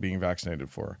thing in being vaccinated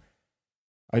for.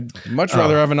 I'd much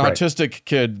rather have an autistic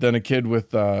kid than a kid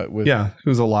with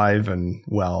who's alive and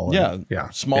well.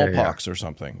 Smallpox or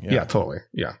something. Yeah, totally.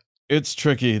 Yeah. It's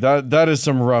tricky. That is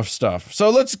some rough stuff. So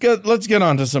let's get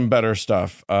on to some better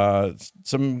stuff.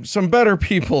 Some better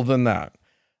people than that.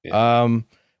 Yeah.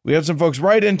 We had some folks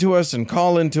write into us and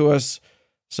call into us.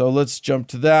 So let's jump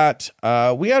to that.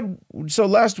 So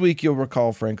last week, you'll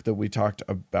recall, Frank, that we talked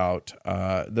about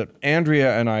that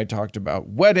Andrea and I talked about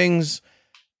weddings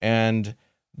and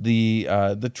the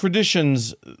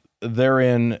traditions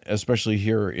therein, especially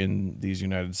here in these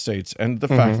United States, and the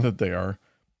fact that they are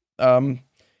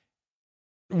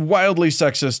wildly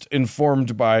sexist,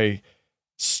 informed by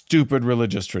stupid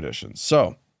religious traditions.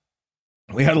 So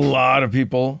we had a lot of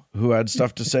people who had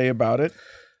stuff to say about it.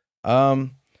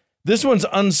 This one's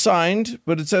unsigned,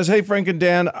 but it says, "Hey, Frank and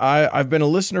Dan, I've been a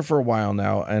listener for a while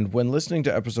now, and when listening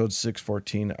to episode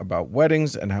 614 about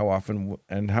weddings and how often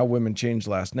and how women change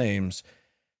last names,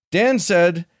 Dan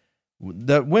said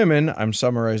that women, I'm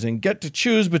summarizing, get to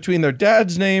choose between their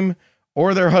dad's name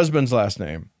or their husband's last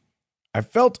name. I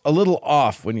felt a little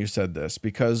off when you said this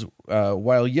because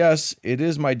while, yes, it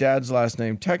is my dad's last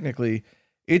name, technically,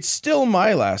 it's still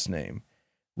my last name.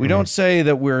 We don't say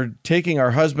that we're taking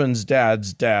our husband's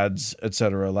dad's,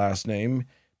 etc. last name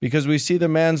because we see the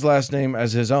man's last name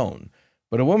as his own.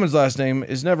 But a woman's last name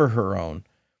is never her own.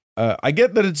 I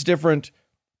get that it's different,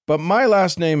 but my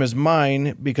last name is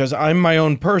mine because I'm my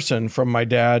own person from my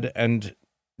dad, and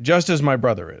just as my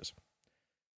brother is.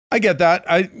 I get that.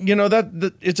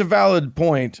 That it's a valid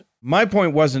point. My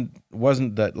point wasn't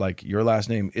that like your last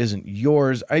name isn't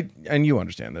yours. And you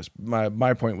understand this.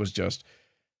 My point was just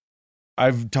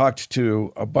I've talked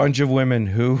to a bunch of women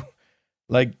who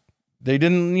like they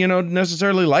didn't,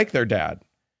 necessarily like their dad.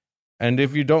 And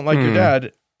if you don't like your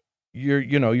dad,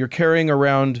 you're carrying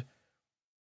around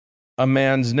a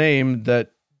man's name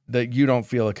that you don't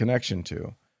feel a connection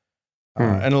to.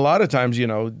 And a lot of times,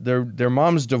 their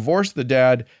moms divorce the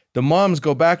dad. The moms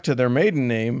go back to their maiden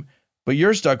name, but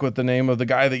you're stuck with the name of the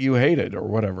guy that you hated or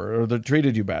whatever, or that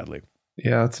treated you badly.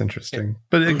 Yeah, that's interesting.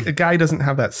 But a guy doesn't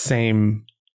have that same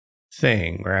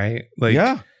thing, right?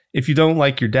 Like, if you don't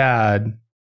like your dad,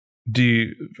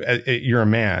 you're a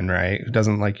man, right? Who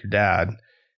doesn't like your dad.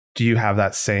 Do you have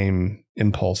that same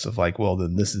impulse of like, well,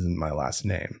 then this isn't my last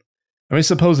name? I mean,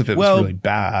 suppose if it was really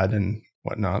bad and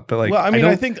whatnot, but like,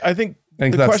 I think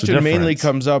the question mainly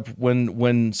comes up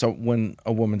when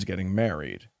a woman's getting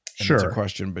married. And it's a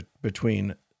question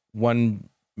between one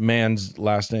man's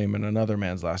last name and another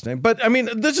man's last name. But I mean,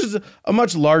 this is a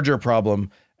much larger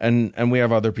problem, and we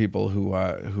have other people who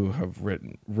have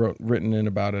written in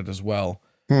about it as well.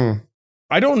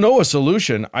 I don't know a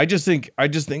solution. I just think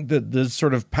that this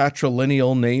sort of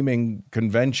patrilineal naming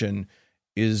convention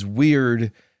is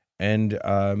weird, and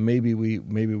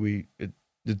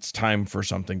it's time for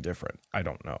something different. I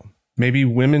don't know. Maybe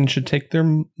women should take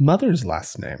their mother's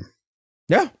last name.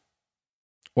 Yeah.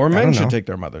 Or men should take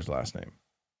their mother's last name.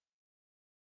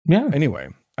 Yeah. Anyway,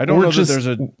 I don't know that there's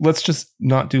a... Let's just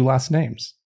not do last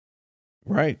names.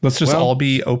 Right. Let's just all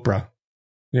be Oprah,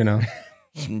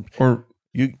 or...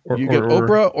 You get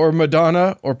Oprah or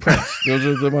Madonna or Prince. Those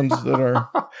are the ones that are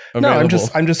available. No,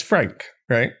 I'm just Frank,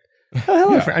 right?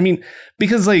 Hello, Frank. I mean,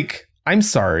 because like, I'm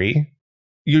sorry,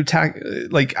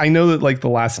 I know that like the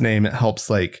last name, it helps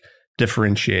like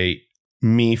differentiate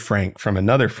me, Frank, from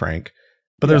another Frank,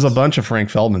 but there's a bunch of Frank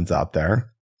Feldmans out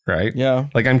there, right? Yeah.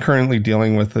 Like I'm currently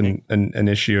dealing with an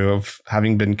issue of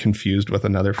having been confused with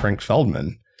another Frank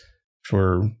Feldman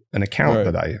for an account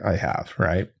that I have,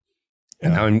 right?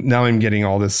 And now I'm getting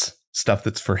all this stuff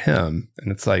that's for him.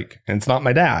 And it's like, and it's not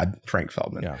my dad, Frank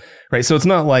Feldman. Yeah. Right. So it's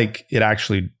not like it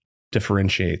actually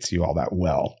differentiates you all that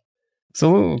well.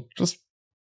 So just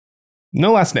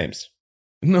no last names.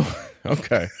 No.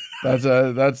 Okay.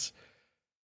 That's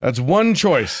one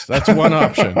choice. That's one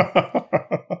option.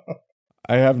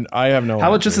 I have no. How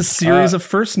about just a series of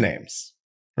first names?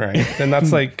 Right. And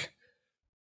that's like,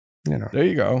 there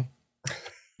you go.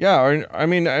 Yeah. Or, I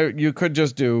mean, you could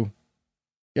just do,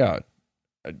 a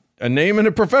name and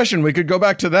a profession. We could go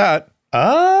back to that.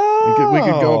 Oh, we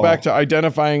could go back to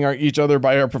identifying each other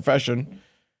by our profession.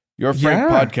 Your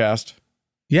Frank podcast.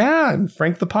 Yeah, I'm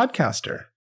Frank the podcaster.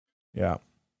 Yeah,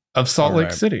 of Salt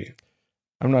Lake City.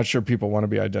 I'm not sure people want to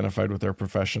be identified with their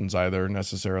professions either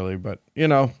necessarily, but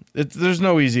there's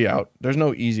no easy out. There's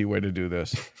no easy way to do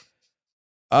this.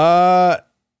 Let's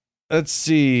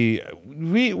see.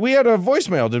 We had a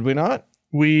voicemail, did we not?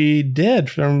 We did,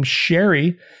 from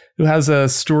Sherry, who has a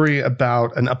story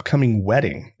about an upcoming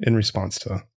wedding in response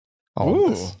to all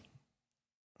of this.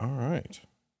 All right.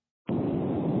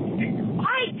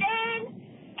 Hi, Dan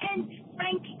and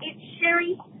Frank. It's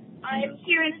Sherry. I'm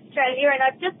here in Australia, and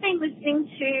I've just been listening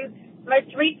to the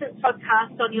most recent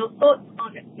podcast on your thoughts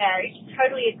on marriage.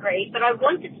 Totally agree. But I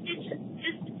wanted to just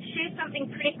share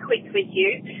something pretty quick with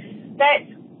you, that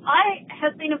I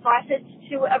have been invited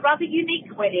to a rather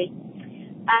unique wedding.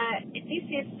 This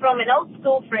is from an old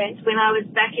school friend when I was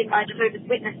back in my Jehovah's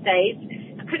Witness days.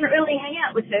 I couldn't really hang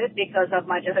out with her because of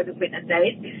my Jehovah's Witness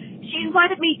days. She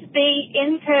invited me to be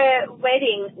in her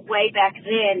wedding way back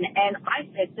then, and I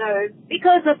said no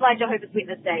because of my Jehovah's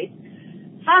Witness days.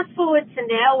 Fast forward to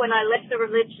now, when I left the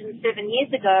religion 7 years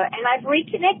ago, and I've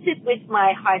reconnected with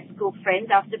my high school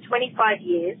friend after 25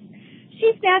 years.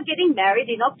 She's now getting married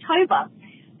in October,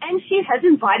 and she has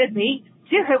invited me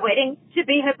to her wedding to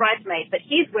be her bridesmaid. But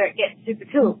here's where it gets super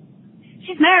cool.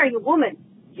 She's marrying a woman.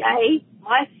 Yay,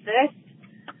 my first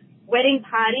wedding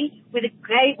party with a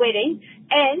gay wedding.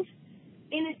 And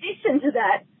in addition to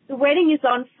that, the wedding is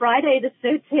on Friday the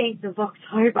 13th of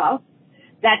October.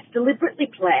 That's deliberately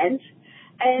planned.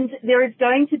 And there is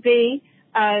going to be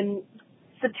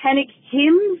satanic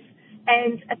hymns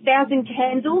and 1,000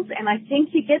 candles, and I think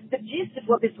you get the gist of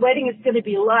what this wedding is going to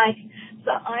be like.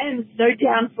 So I am so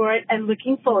down for it and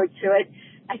looking forward to it.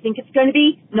 I think it's going to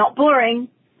be not boring.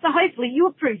 So hopefully you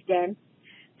approve, Dan.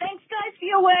 Thanks, guys, for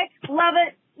your work. Love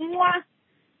it. Mwah.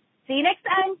 See you next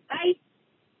time.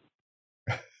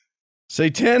 Bye.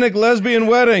 Satanic lesbian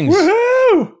weddings.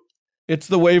 Woohoo! It's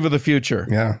the wave of the future.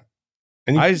 Yeah.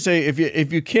 I say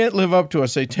if you can't live up to a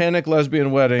satanic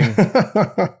lesbian wedding,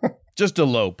 just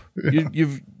elope.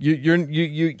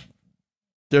 You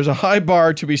there's a high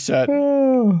bar to be set.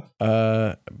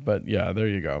 But yeah, there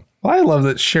you go. Well, I love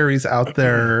that Sherry's out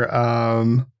there,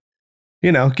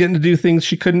 getting to do things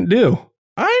she couldn't do.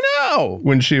 I know.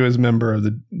 When she was a member of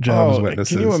the Jehovah's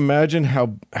Witnesses. Can you imagine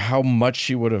how much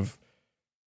she would have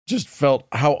just felt,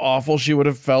 how awful she would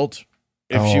have felt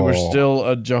if she were still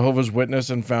a Jehovah's Witness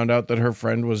and found out that her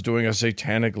friend was doing a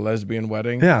satanic lesbian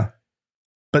wedding? Yeah.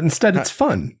 But instead, it's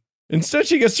fun. Instead,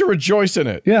 she gets to rejoice in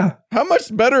it. Yeah. How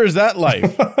much better is that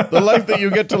life? The life that you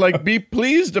get to be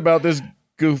pleased about this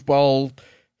goofball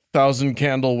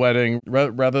 1,000-candle wedding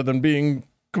rather than being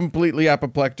completely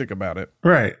apoplectic about it.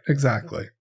 Right. Exactly.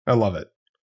 I love it.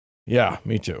 Yeah,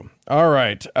 me too. All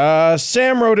right.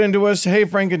 Sam wrote into us, "Hey,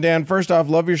 Frank and Dan, first off,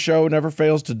 love your show. Never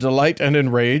fails to delight and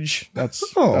enrage." That's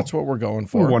what we're going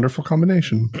for. A wonderful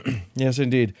combination. Yes,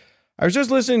 indeed. I was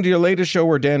just listening to your latest show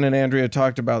where Dan and Andrea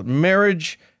talked about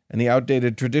marriage and the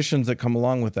outdated traditions that come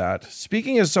along with that.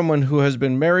 Speaking as someone who has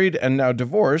been married and now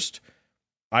divorced,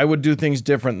 I would do things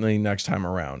differently next time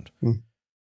around.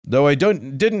 Though I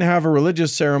didn't have a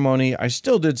religious ceremony, I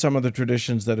still did some of the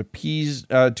traditions that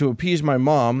to appease my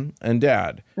mom and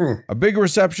dad. A big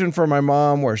reception for my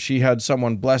mom where she had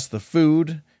someone bless the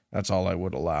food. That's all I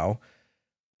would allow.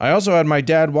 I also had my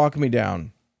dad walk me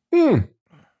down.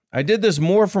 I did this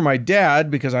more for my dad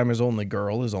because I'm his only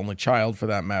girl, his only child for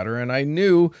that matter, and I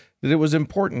knew that it was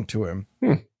important to him.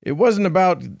 It wasn't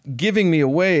about giving me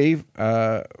away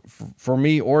for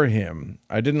me or him.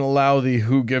 I didn't allow the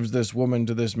who gives this woman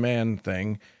to this man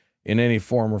thing in any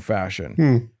form or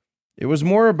fashion. It was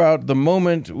more about the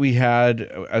moment we had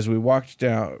as we walked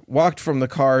from the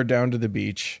car down to the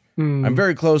beach. I'm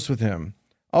very close with him.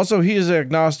 Also, he is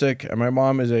agnostic, and my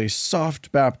mom is a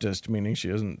soft Baptist, meaning she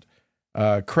isn't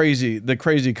the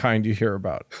crazy kind you hear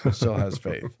about, but still has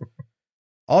faith.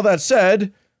 All that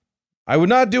said, I would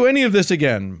not do any of this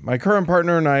again. My current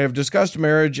partner and I have discussed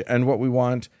marriage and what we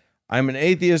want. I'm an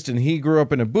atheist and he grew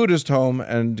up in a Buddhist home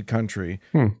and country.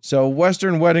 So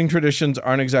Western wedding traditions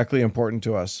aren't exactly important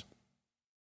to us.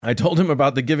 I told him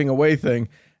about the giving away thing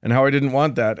and how I didn't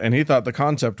want that, and he thought the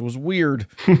concept was weird.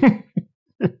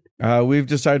 We've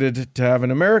decided to have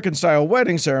an American-style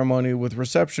wedding ceremony with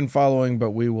reception following,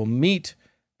 but we will meet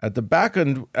at the back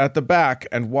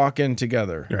and walk in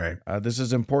together. Right. This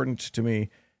is important to me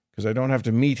because I don't have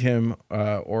to meet him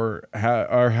or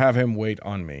have him wait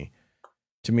on me.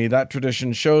 To me, that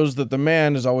tradition shows that the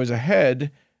man is always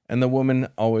ahead and the woman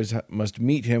always must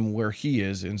meet him where he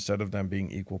is instead of them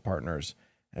being equal partners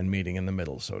and meeting in the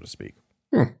middle, so to speak.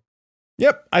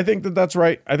 Yep, I think that's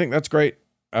right. I think that's great.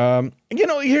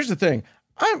 Here's the thing.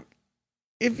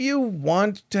 If you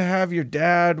want to have your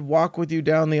dad walk with you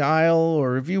down the aisle,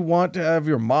 or if you want to have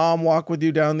your mom walk with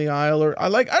you down the aisle, I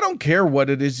don't care what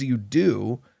it is you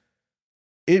do.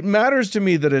 It matters to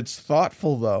me that it's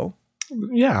thoughtful, though.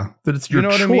 Yeah, that it's your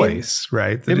choice,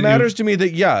 right? It matters to me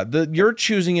that you're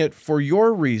choosing it for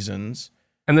your reasons.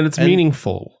 And that it's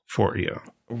meaningful for you.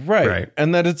 Right.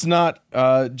 And that it's not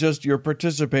just you're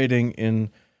participating in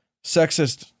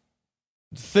sexist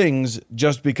things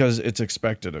just because it's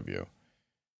expected of you.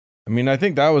 I mean, I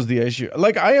think that was the issue.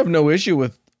 I have no issue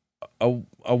with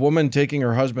a woman taking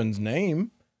her husband's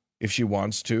name if she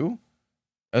wants to.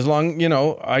 As long,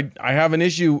 I have an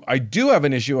issue. I do have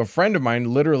an issue. A friend of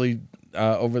mine literally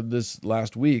over this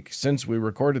last week, since we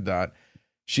recorded that,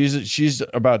 she's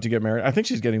about to get married. I think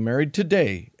she's getting married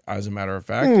today, as a matter of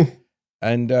fact.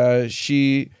 And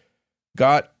she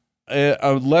got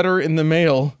a letter in the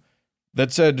mail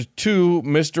that said to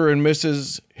Mr. and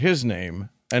Mrs. his name.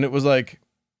 And it was like,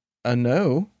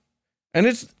 no. And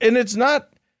it's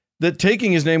not that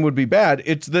taking his name would be bad.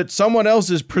 It's that someone else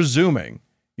is presuming.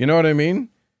 You know what I mean?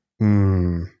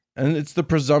 And it's the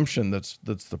presumption that's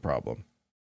the problem.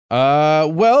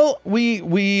 Well,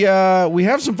 we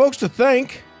have some folks to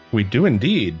thank. We do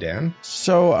indeed, Dan.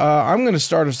 So I'm going to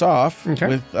start us off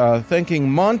with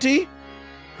thanking Monty,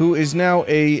 who is now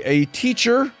a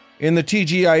teacher in the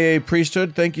TGIA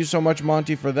priesthood. Thank you so much,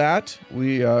 Monty, for that.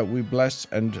 We bless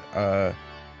and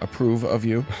approve of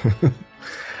you.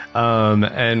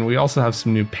 And we also have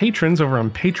some new patrons over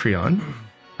on Patreon.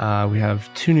 We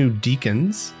have 2 new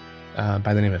deacons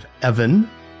by the name of Evan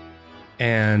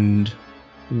and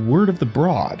Word of the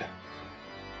Broad.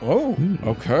 Oh,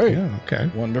 okay. Yeah, okay.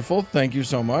 Wonderful. Thank you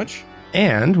so much.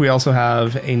 And we also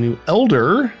have a new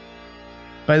elder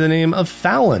by the name of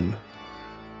Fallon.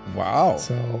 Wow.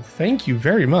 So thank you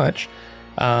very much.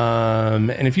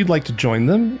 And if you'd like to join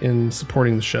them in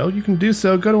supporting the show, you can do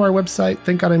so. Go to our website,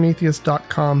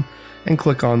 thankgodimatheist.com, and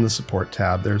click on the support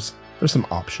tab. There's some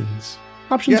options.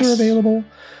 Options are available.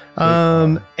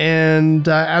 And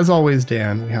as always,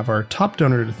 Dan, we have our top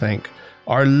donor to thank,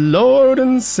 our Lord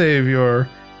and Savior,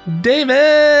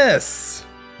 Davis.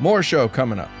 More show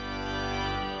coming up.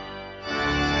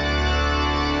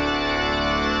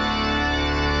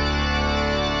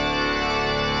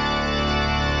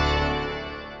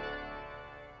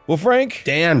 Well, Frank,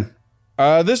 Dan,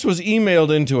 this was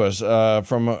emailed into us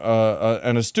from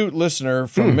an astute listener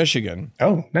from Michigan.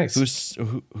 Oh, nice.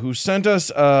 Who sent us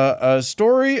a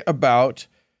story about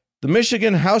the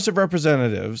Michigan House of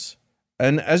Representatives.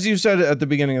 And as you said at the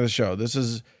beginning of the show, this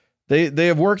is they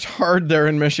have worked hard there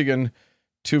in Michigan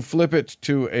to flip it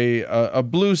to a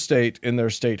blue state in their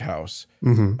state house.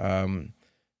 Mm-hmm.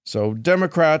 So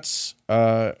Democrats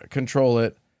control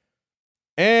it,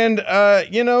 and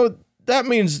that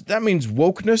means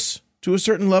wokeness to a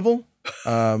certain level.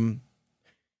 Love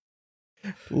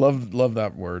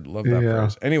that word. Love that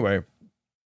phrase. Anyway,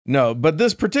 no, but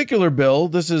this particular bill,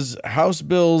 this is House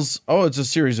Bills. Oh, it's a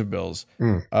series of bills.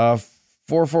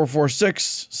 4, 4, 4,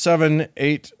 6, 7,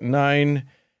 8, 9,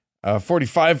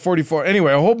 45, 44.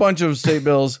 Anyway, a whole bunch of state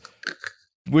bills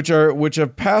which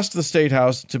have passed the state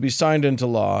house to be signed into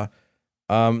law.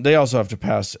 They also have to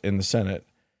pass in the Senate.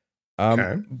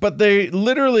 But they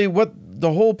literally, what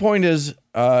the whole point is,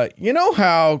 you know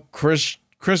how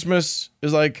Christmas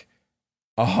is like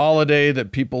a holiday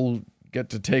that people get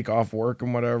to take off work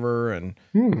and whatever, and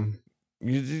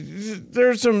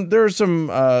there's some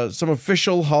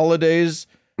official holidays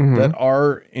that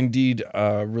are indeed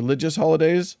religious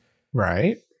holidays,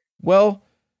 right? Well,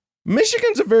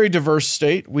 Michigan's a very diverse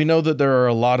state. We know that there are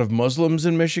a lot of Muslims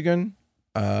in Michigan.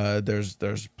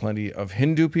 There's plenty of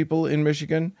Hindu people in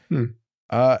Michigan.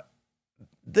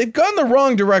 They've gone the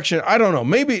wrong direction. I don't know.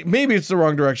 Maybe it's the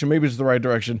wrong direction. Maybe it's the right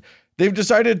direction. They've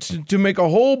decided to make a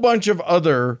whole bunch of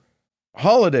other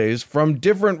holidays from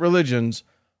different religions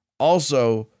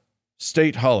also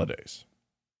state holidays.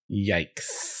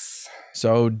 Yikes.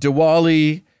 So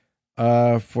Diwali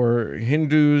for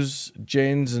Hindus,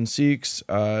 Jains, and Sikhs,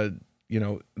 the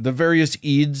various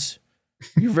Eids,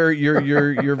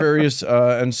 your various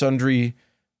and sundry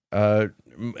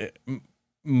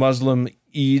Muslim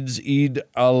Eids, Eid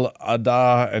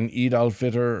al-Adha and Eid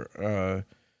al-Fitr,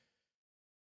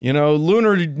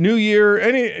 Lunar New Year,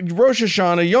 Rosh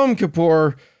Hashanah, Yom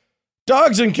Kippur,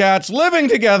 dogs and cats living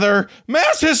together,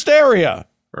 mass hysteria.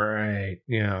 Right.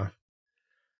 Yeah.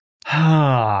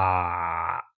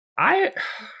 I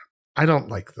don't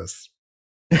like this.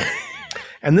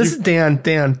 And this is Dan,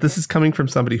 this is coming from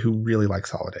somebody who really likes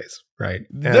holidays, right?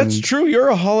 And that's true. You're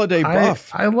a holiday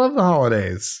buff. I love the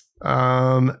holidays.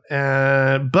 But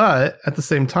at the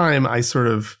same time, I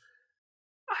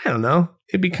don't know.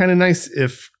 It'd be kind of nice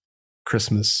if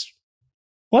Christmas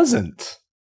wasn't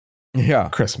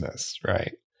Christmas,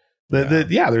 right?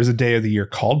 There's a day of the year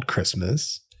called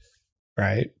Christmas,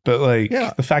 right? But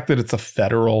the fact that it's a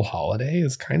federal holiday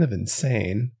is kind of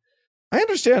insane. I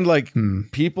understand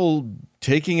people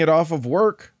taking it off of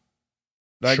work.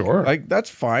 Sure. That's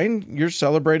fine. You're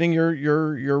celebrating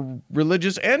your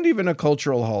religious and even a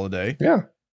cultural holiday. Yeah.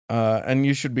 And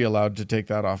you should be allowed to take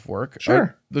that off work.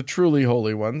 Sure. The truly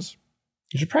holy ones.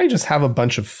 You should probably just have a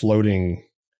bunch of floating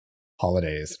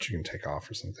holidays that you can take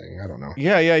off or something. I don't know.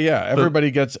 Yeah.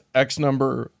 Everybody gets X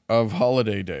number of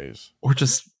holiday days. Or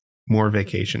just more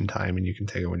vacation time and you can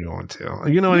take it when you want to.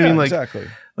 You know what I mean? Exactly.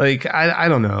 I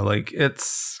don't know.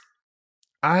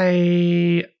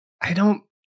 I don't.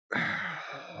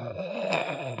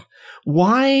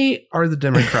 Why are the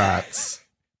Democrats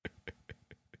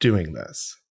doing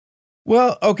this?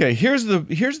 Well, okay, here's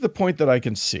the point that I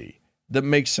can see that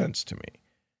makes sense to me,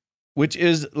 which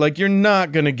is you're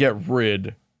not going to get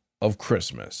rid of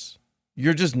Christmas.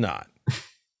 You're just not.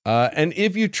 And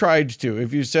if you tried to,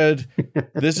 if you said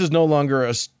this is no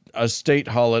longer a state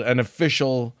holiday, an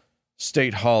official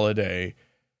state holiday,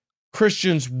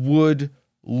 Christians would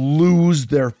lose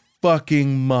their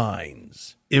fucking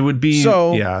minds. It would be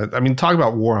talk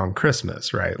about war on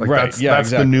Christmas, right? That's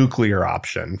exactly the nuclear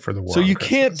option for the war. So you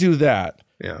can't do that.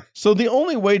 Yeah. So the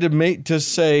only way to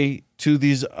say to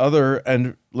these other,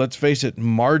 and let's face it,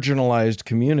 marginalized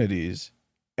communities,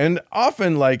 and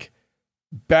often like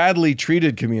badly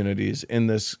treated communities in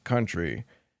this country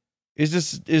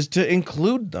is to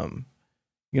include them.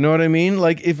 You know what I mean?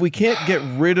 Like, if we can't get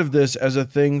rid of this as a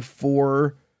thing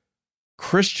for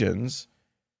Christians,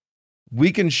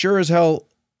 we can sure as hell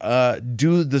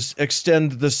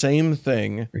extend the same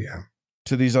thing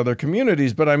to these other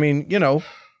communities. But I mean,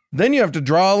 then you have to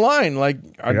draw a line, like,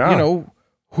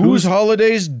 whose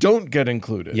holidays don't get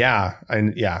included. Yeah.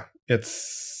 And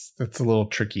it's a little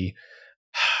tricky.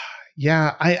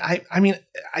 Yeah. I mean,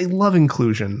 I love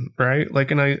inclusion, right?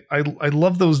 Like, and I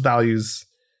love those values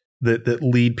that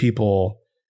lead people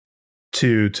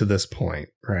to this point,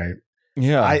 right?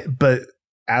 Yeah. But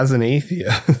as an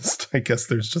atheist, I guess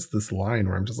there's just this line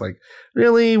where I'm just like,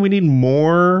 really, we need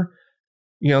more,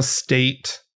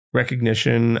 state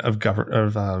recognition of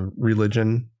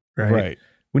religion, right? Right.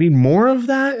 We need more of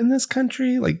that in this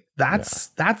country. Like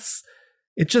that's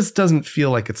it just doesn't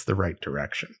feel like it's the right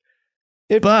direction.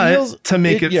 To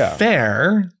make it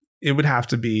fair, it would have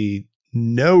to be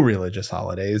no religious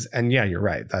holidays. And yeah, you're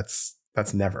right. That's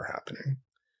never happening.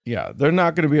 Yeah, they're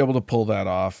not going to be able to pull that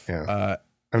off. Yeah.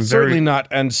 Certainly not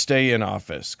and stay in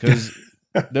office, because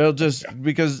they'll just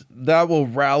because that will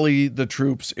rally the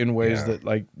troops in ways that,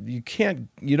 like, you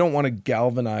don't want to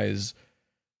galvanize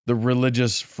the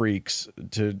religious freaks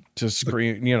to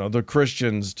scream, the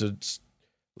Christians to,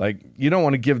 like, you don't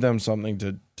want to give them something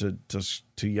to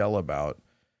yell about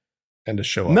and to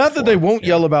show up. Not that they won't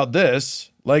yell about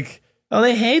this, like, oh,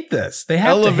 they hate this. They have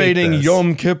elevating to hate this.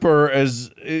 Yom Kippur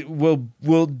as it will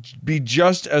be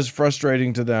just as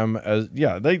frustrating to them as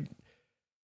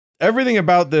everything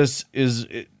about this is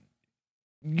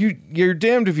you're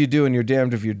damned if you do and you're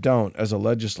damned if you don't as a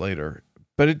legislator.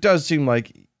 But it does seem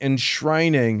like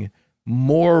enshrining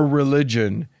more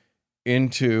religion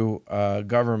into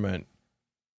government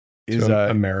is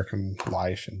American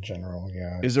life in general.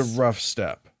 Yeah, is a rough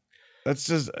step. That's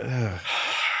just.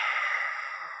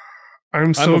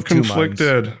 I'm so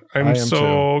conflicted. I'm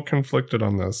so conflicted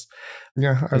on this.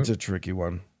 Yeah, it's a tricky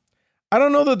one. I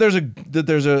don't know that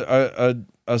there's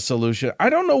a solution. I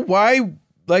don't know why,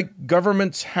 like,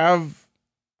 governments have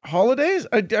holidays.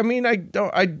 I mean,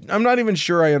 I'm not even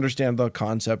sure I understand the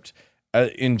concept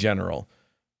in general.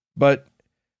 But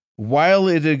while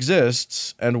it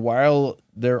exists and while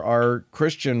there are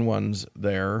Christian ones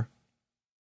there,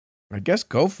 I guess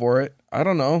go for it. I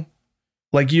don't know.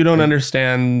 Like, you don't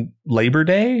understand Labor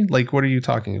Day? Like, what are you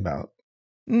talking about?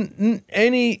 I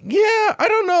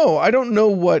don't know. I don't know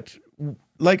what,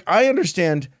 like, I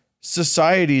understand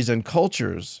societies and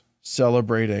cultures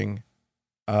celebrating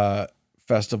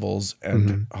festivals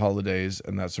and holidays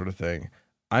and that sort of thing.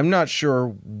 I'm not sure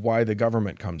why the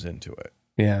government comes into it.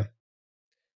 Yeah.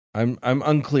 I'm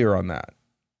unclear on that.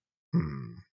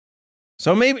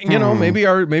 So maybe, maybe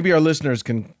our listeners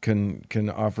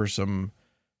can offer some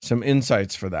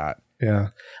insights for that. Yeah.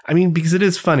 I mean, because it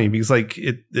is funny because, like,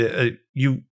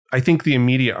 I think the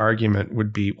immediate argument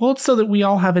would be, well, it's so that we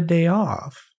all have a day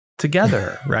off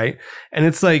together. Right. And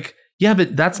it's like, yeah,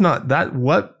 but that's not that.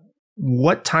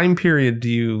 What time period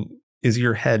is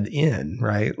your head in?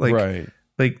 Right. Like, right.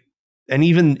 Like, and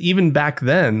even back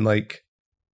then, like,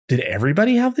 did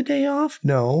everybody have the day off?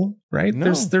 No. Right.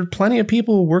 No. There are plenty of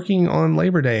people working on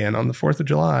Labor Day and on the 4th of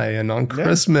July and on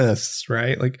Christmas.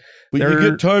 Right. Like, but you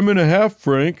get time and a half,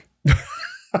 Frank.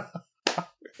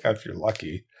 If you're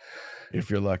lucky.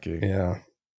 Yeah.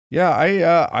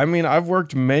 Yeah. I mean, I've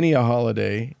worked many a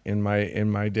holiday in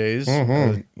my days,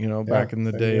 back in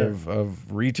the day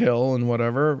of retail and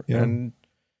whatever. Yeah. And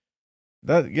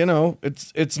that,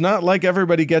 it's not like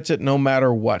everybody gets it no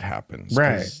matter what happens.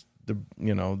 Right.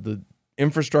 The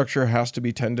infrastructure has to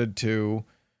be tended to.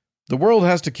 The world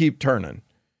has to keep turning.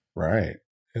 Right.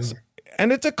 Yeah.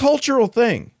 And it's a cultural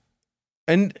thing.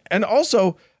 And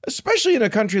also, especially in a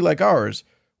country like ours,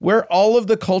 where all of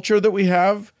the culture that we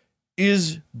have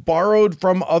is borrowed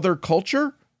from other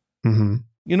culture. Mm-hmm.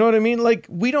 You know what I mean? Like,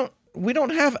 we don't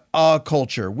have a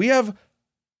culture. We have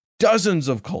dozens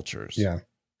of cultures. Yeah.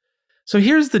 So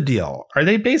here's the deal. Are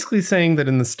they basically saying that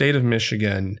in the state of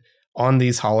Michigan, on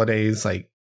these holidays, like,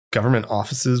 government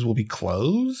offices will be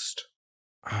closed?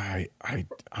 I'm not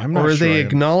sure. Or are they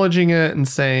acknowledging it and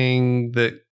saying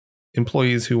that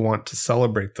employees who want to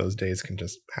celebrate those days can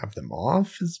just have them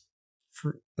off as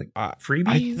freebies?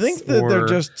 I think that they're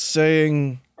just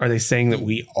saying. Are they saying that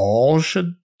we all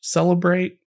should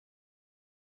celebrate?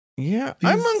 Yeah,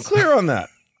 I'm unclear on that.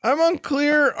 I'm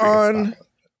unclear on.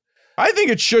 I think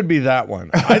it should be that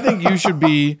one. I think you should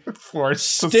be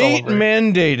state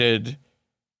mandated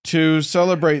to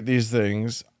celebrate these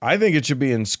things. I think it should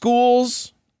be in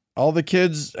schools. All the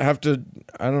kids have to,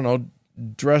 I don't know,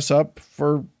 dress up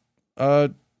for,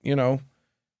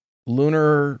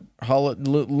 lunar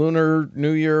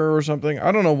New Year or something.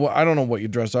 I don't know what you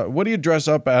dress up. What do you dress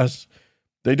up as?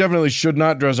 They definitely should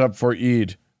not dress up for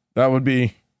Eid. That would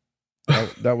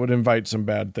invite some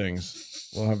bad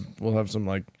things. We'll have some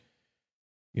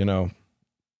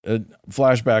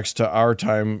flashbacks to our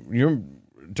time,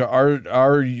 to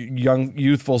our young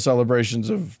youthful celebrations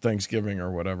of Thanksgiving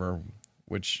or whatever,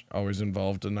 which always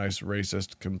involved a nice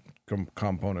racist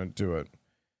component to it.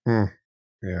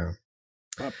 Yeah.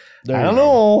 I don't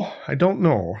know. I don't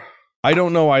know. I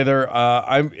don't know either.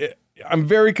 I'm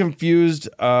very confused.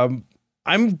 I'm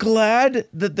glad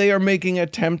that they are making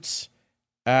attempts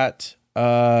at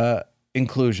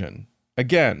inclusion.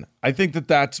 Again, I think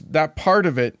that part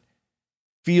of it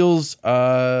feels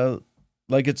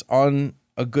like it's on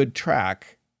a good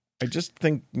track. I just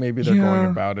think maybe they're going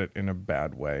about it in a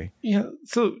bad way. Yeah.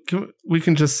 So we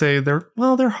can just say their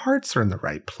hearts are in the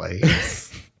right place.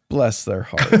 Bless their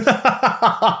hearts.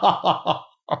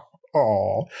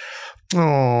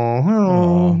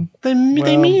 They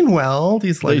mean well,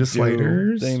 these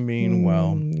legislators. They mean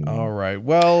well. All right.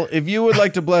 Well, if you would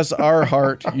like to bless our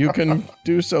heart, you can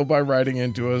do so by writing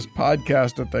into us,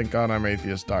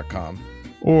 podcast@thankgodimatheist.com.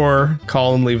 Or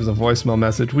call and leave us a voicemail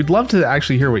message. We'd love to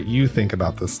actually hear what you think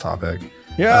about this topic.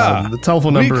 Yeah. The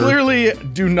telephone number. We clearly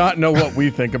do not know what we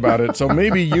think about it, so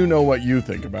maybe you know what you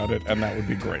think about it, and that would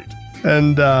be great.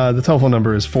 And the telephone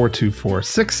number is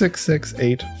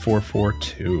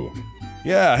 424-666-8442.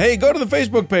 Yeah. Hey, go to the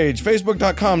Facebook page,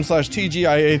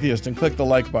 facebook.com/TGIAtheist, and click the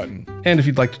like button. And if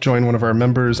you'd like to join one of our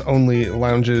members-only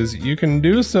lounges, you can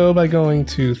do so by going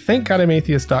to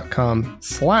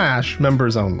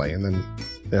thankgodimatheist.com/members-only, and then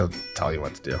they'll tell you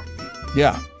what to do.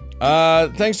 Yeah.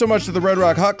 Thanks so much to the Red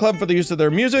Rock Hot Club for the use of their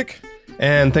music.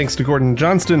 And thanks to Gordon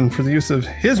Johnston for the use of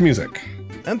his music.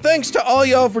 And thanks to all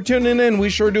y'all for tuning in. We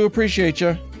sure do appreciate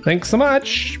you. Thanks so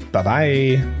much.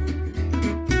 Bye-bye.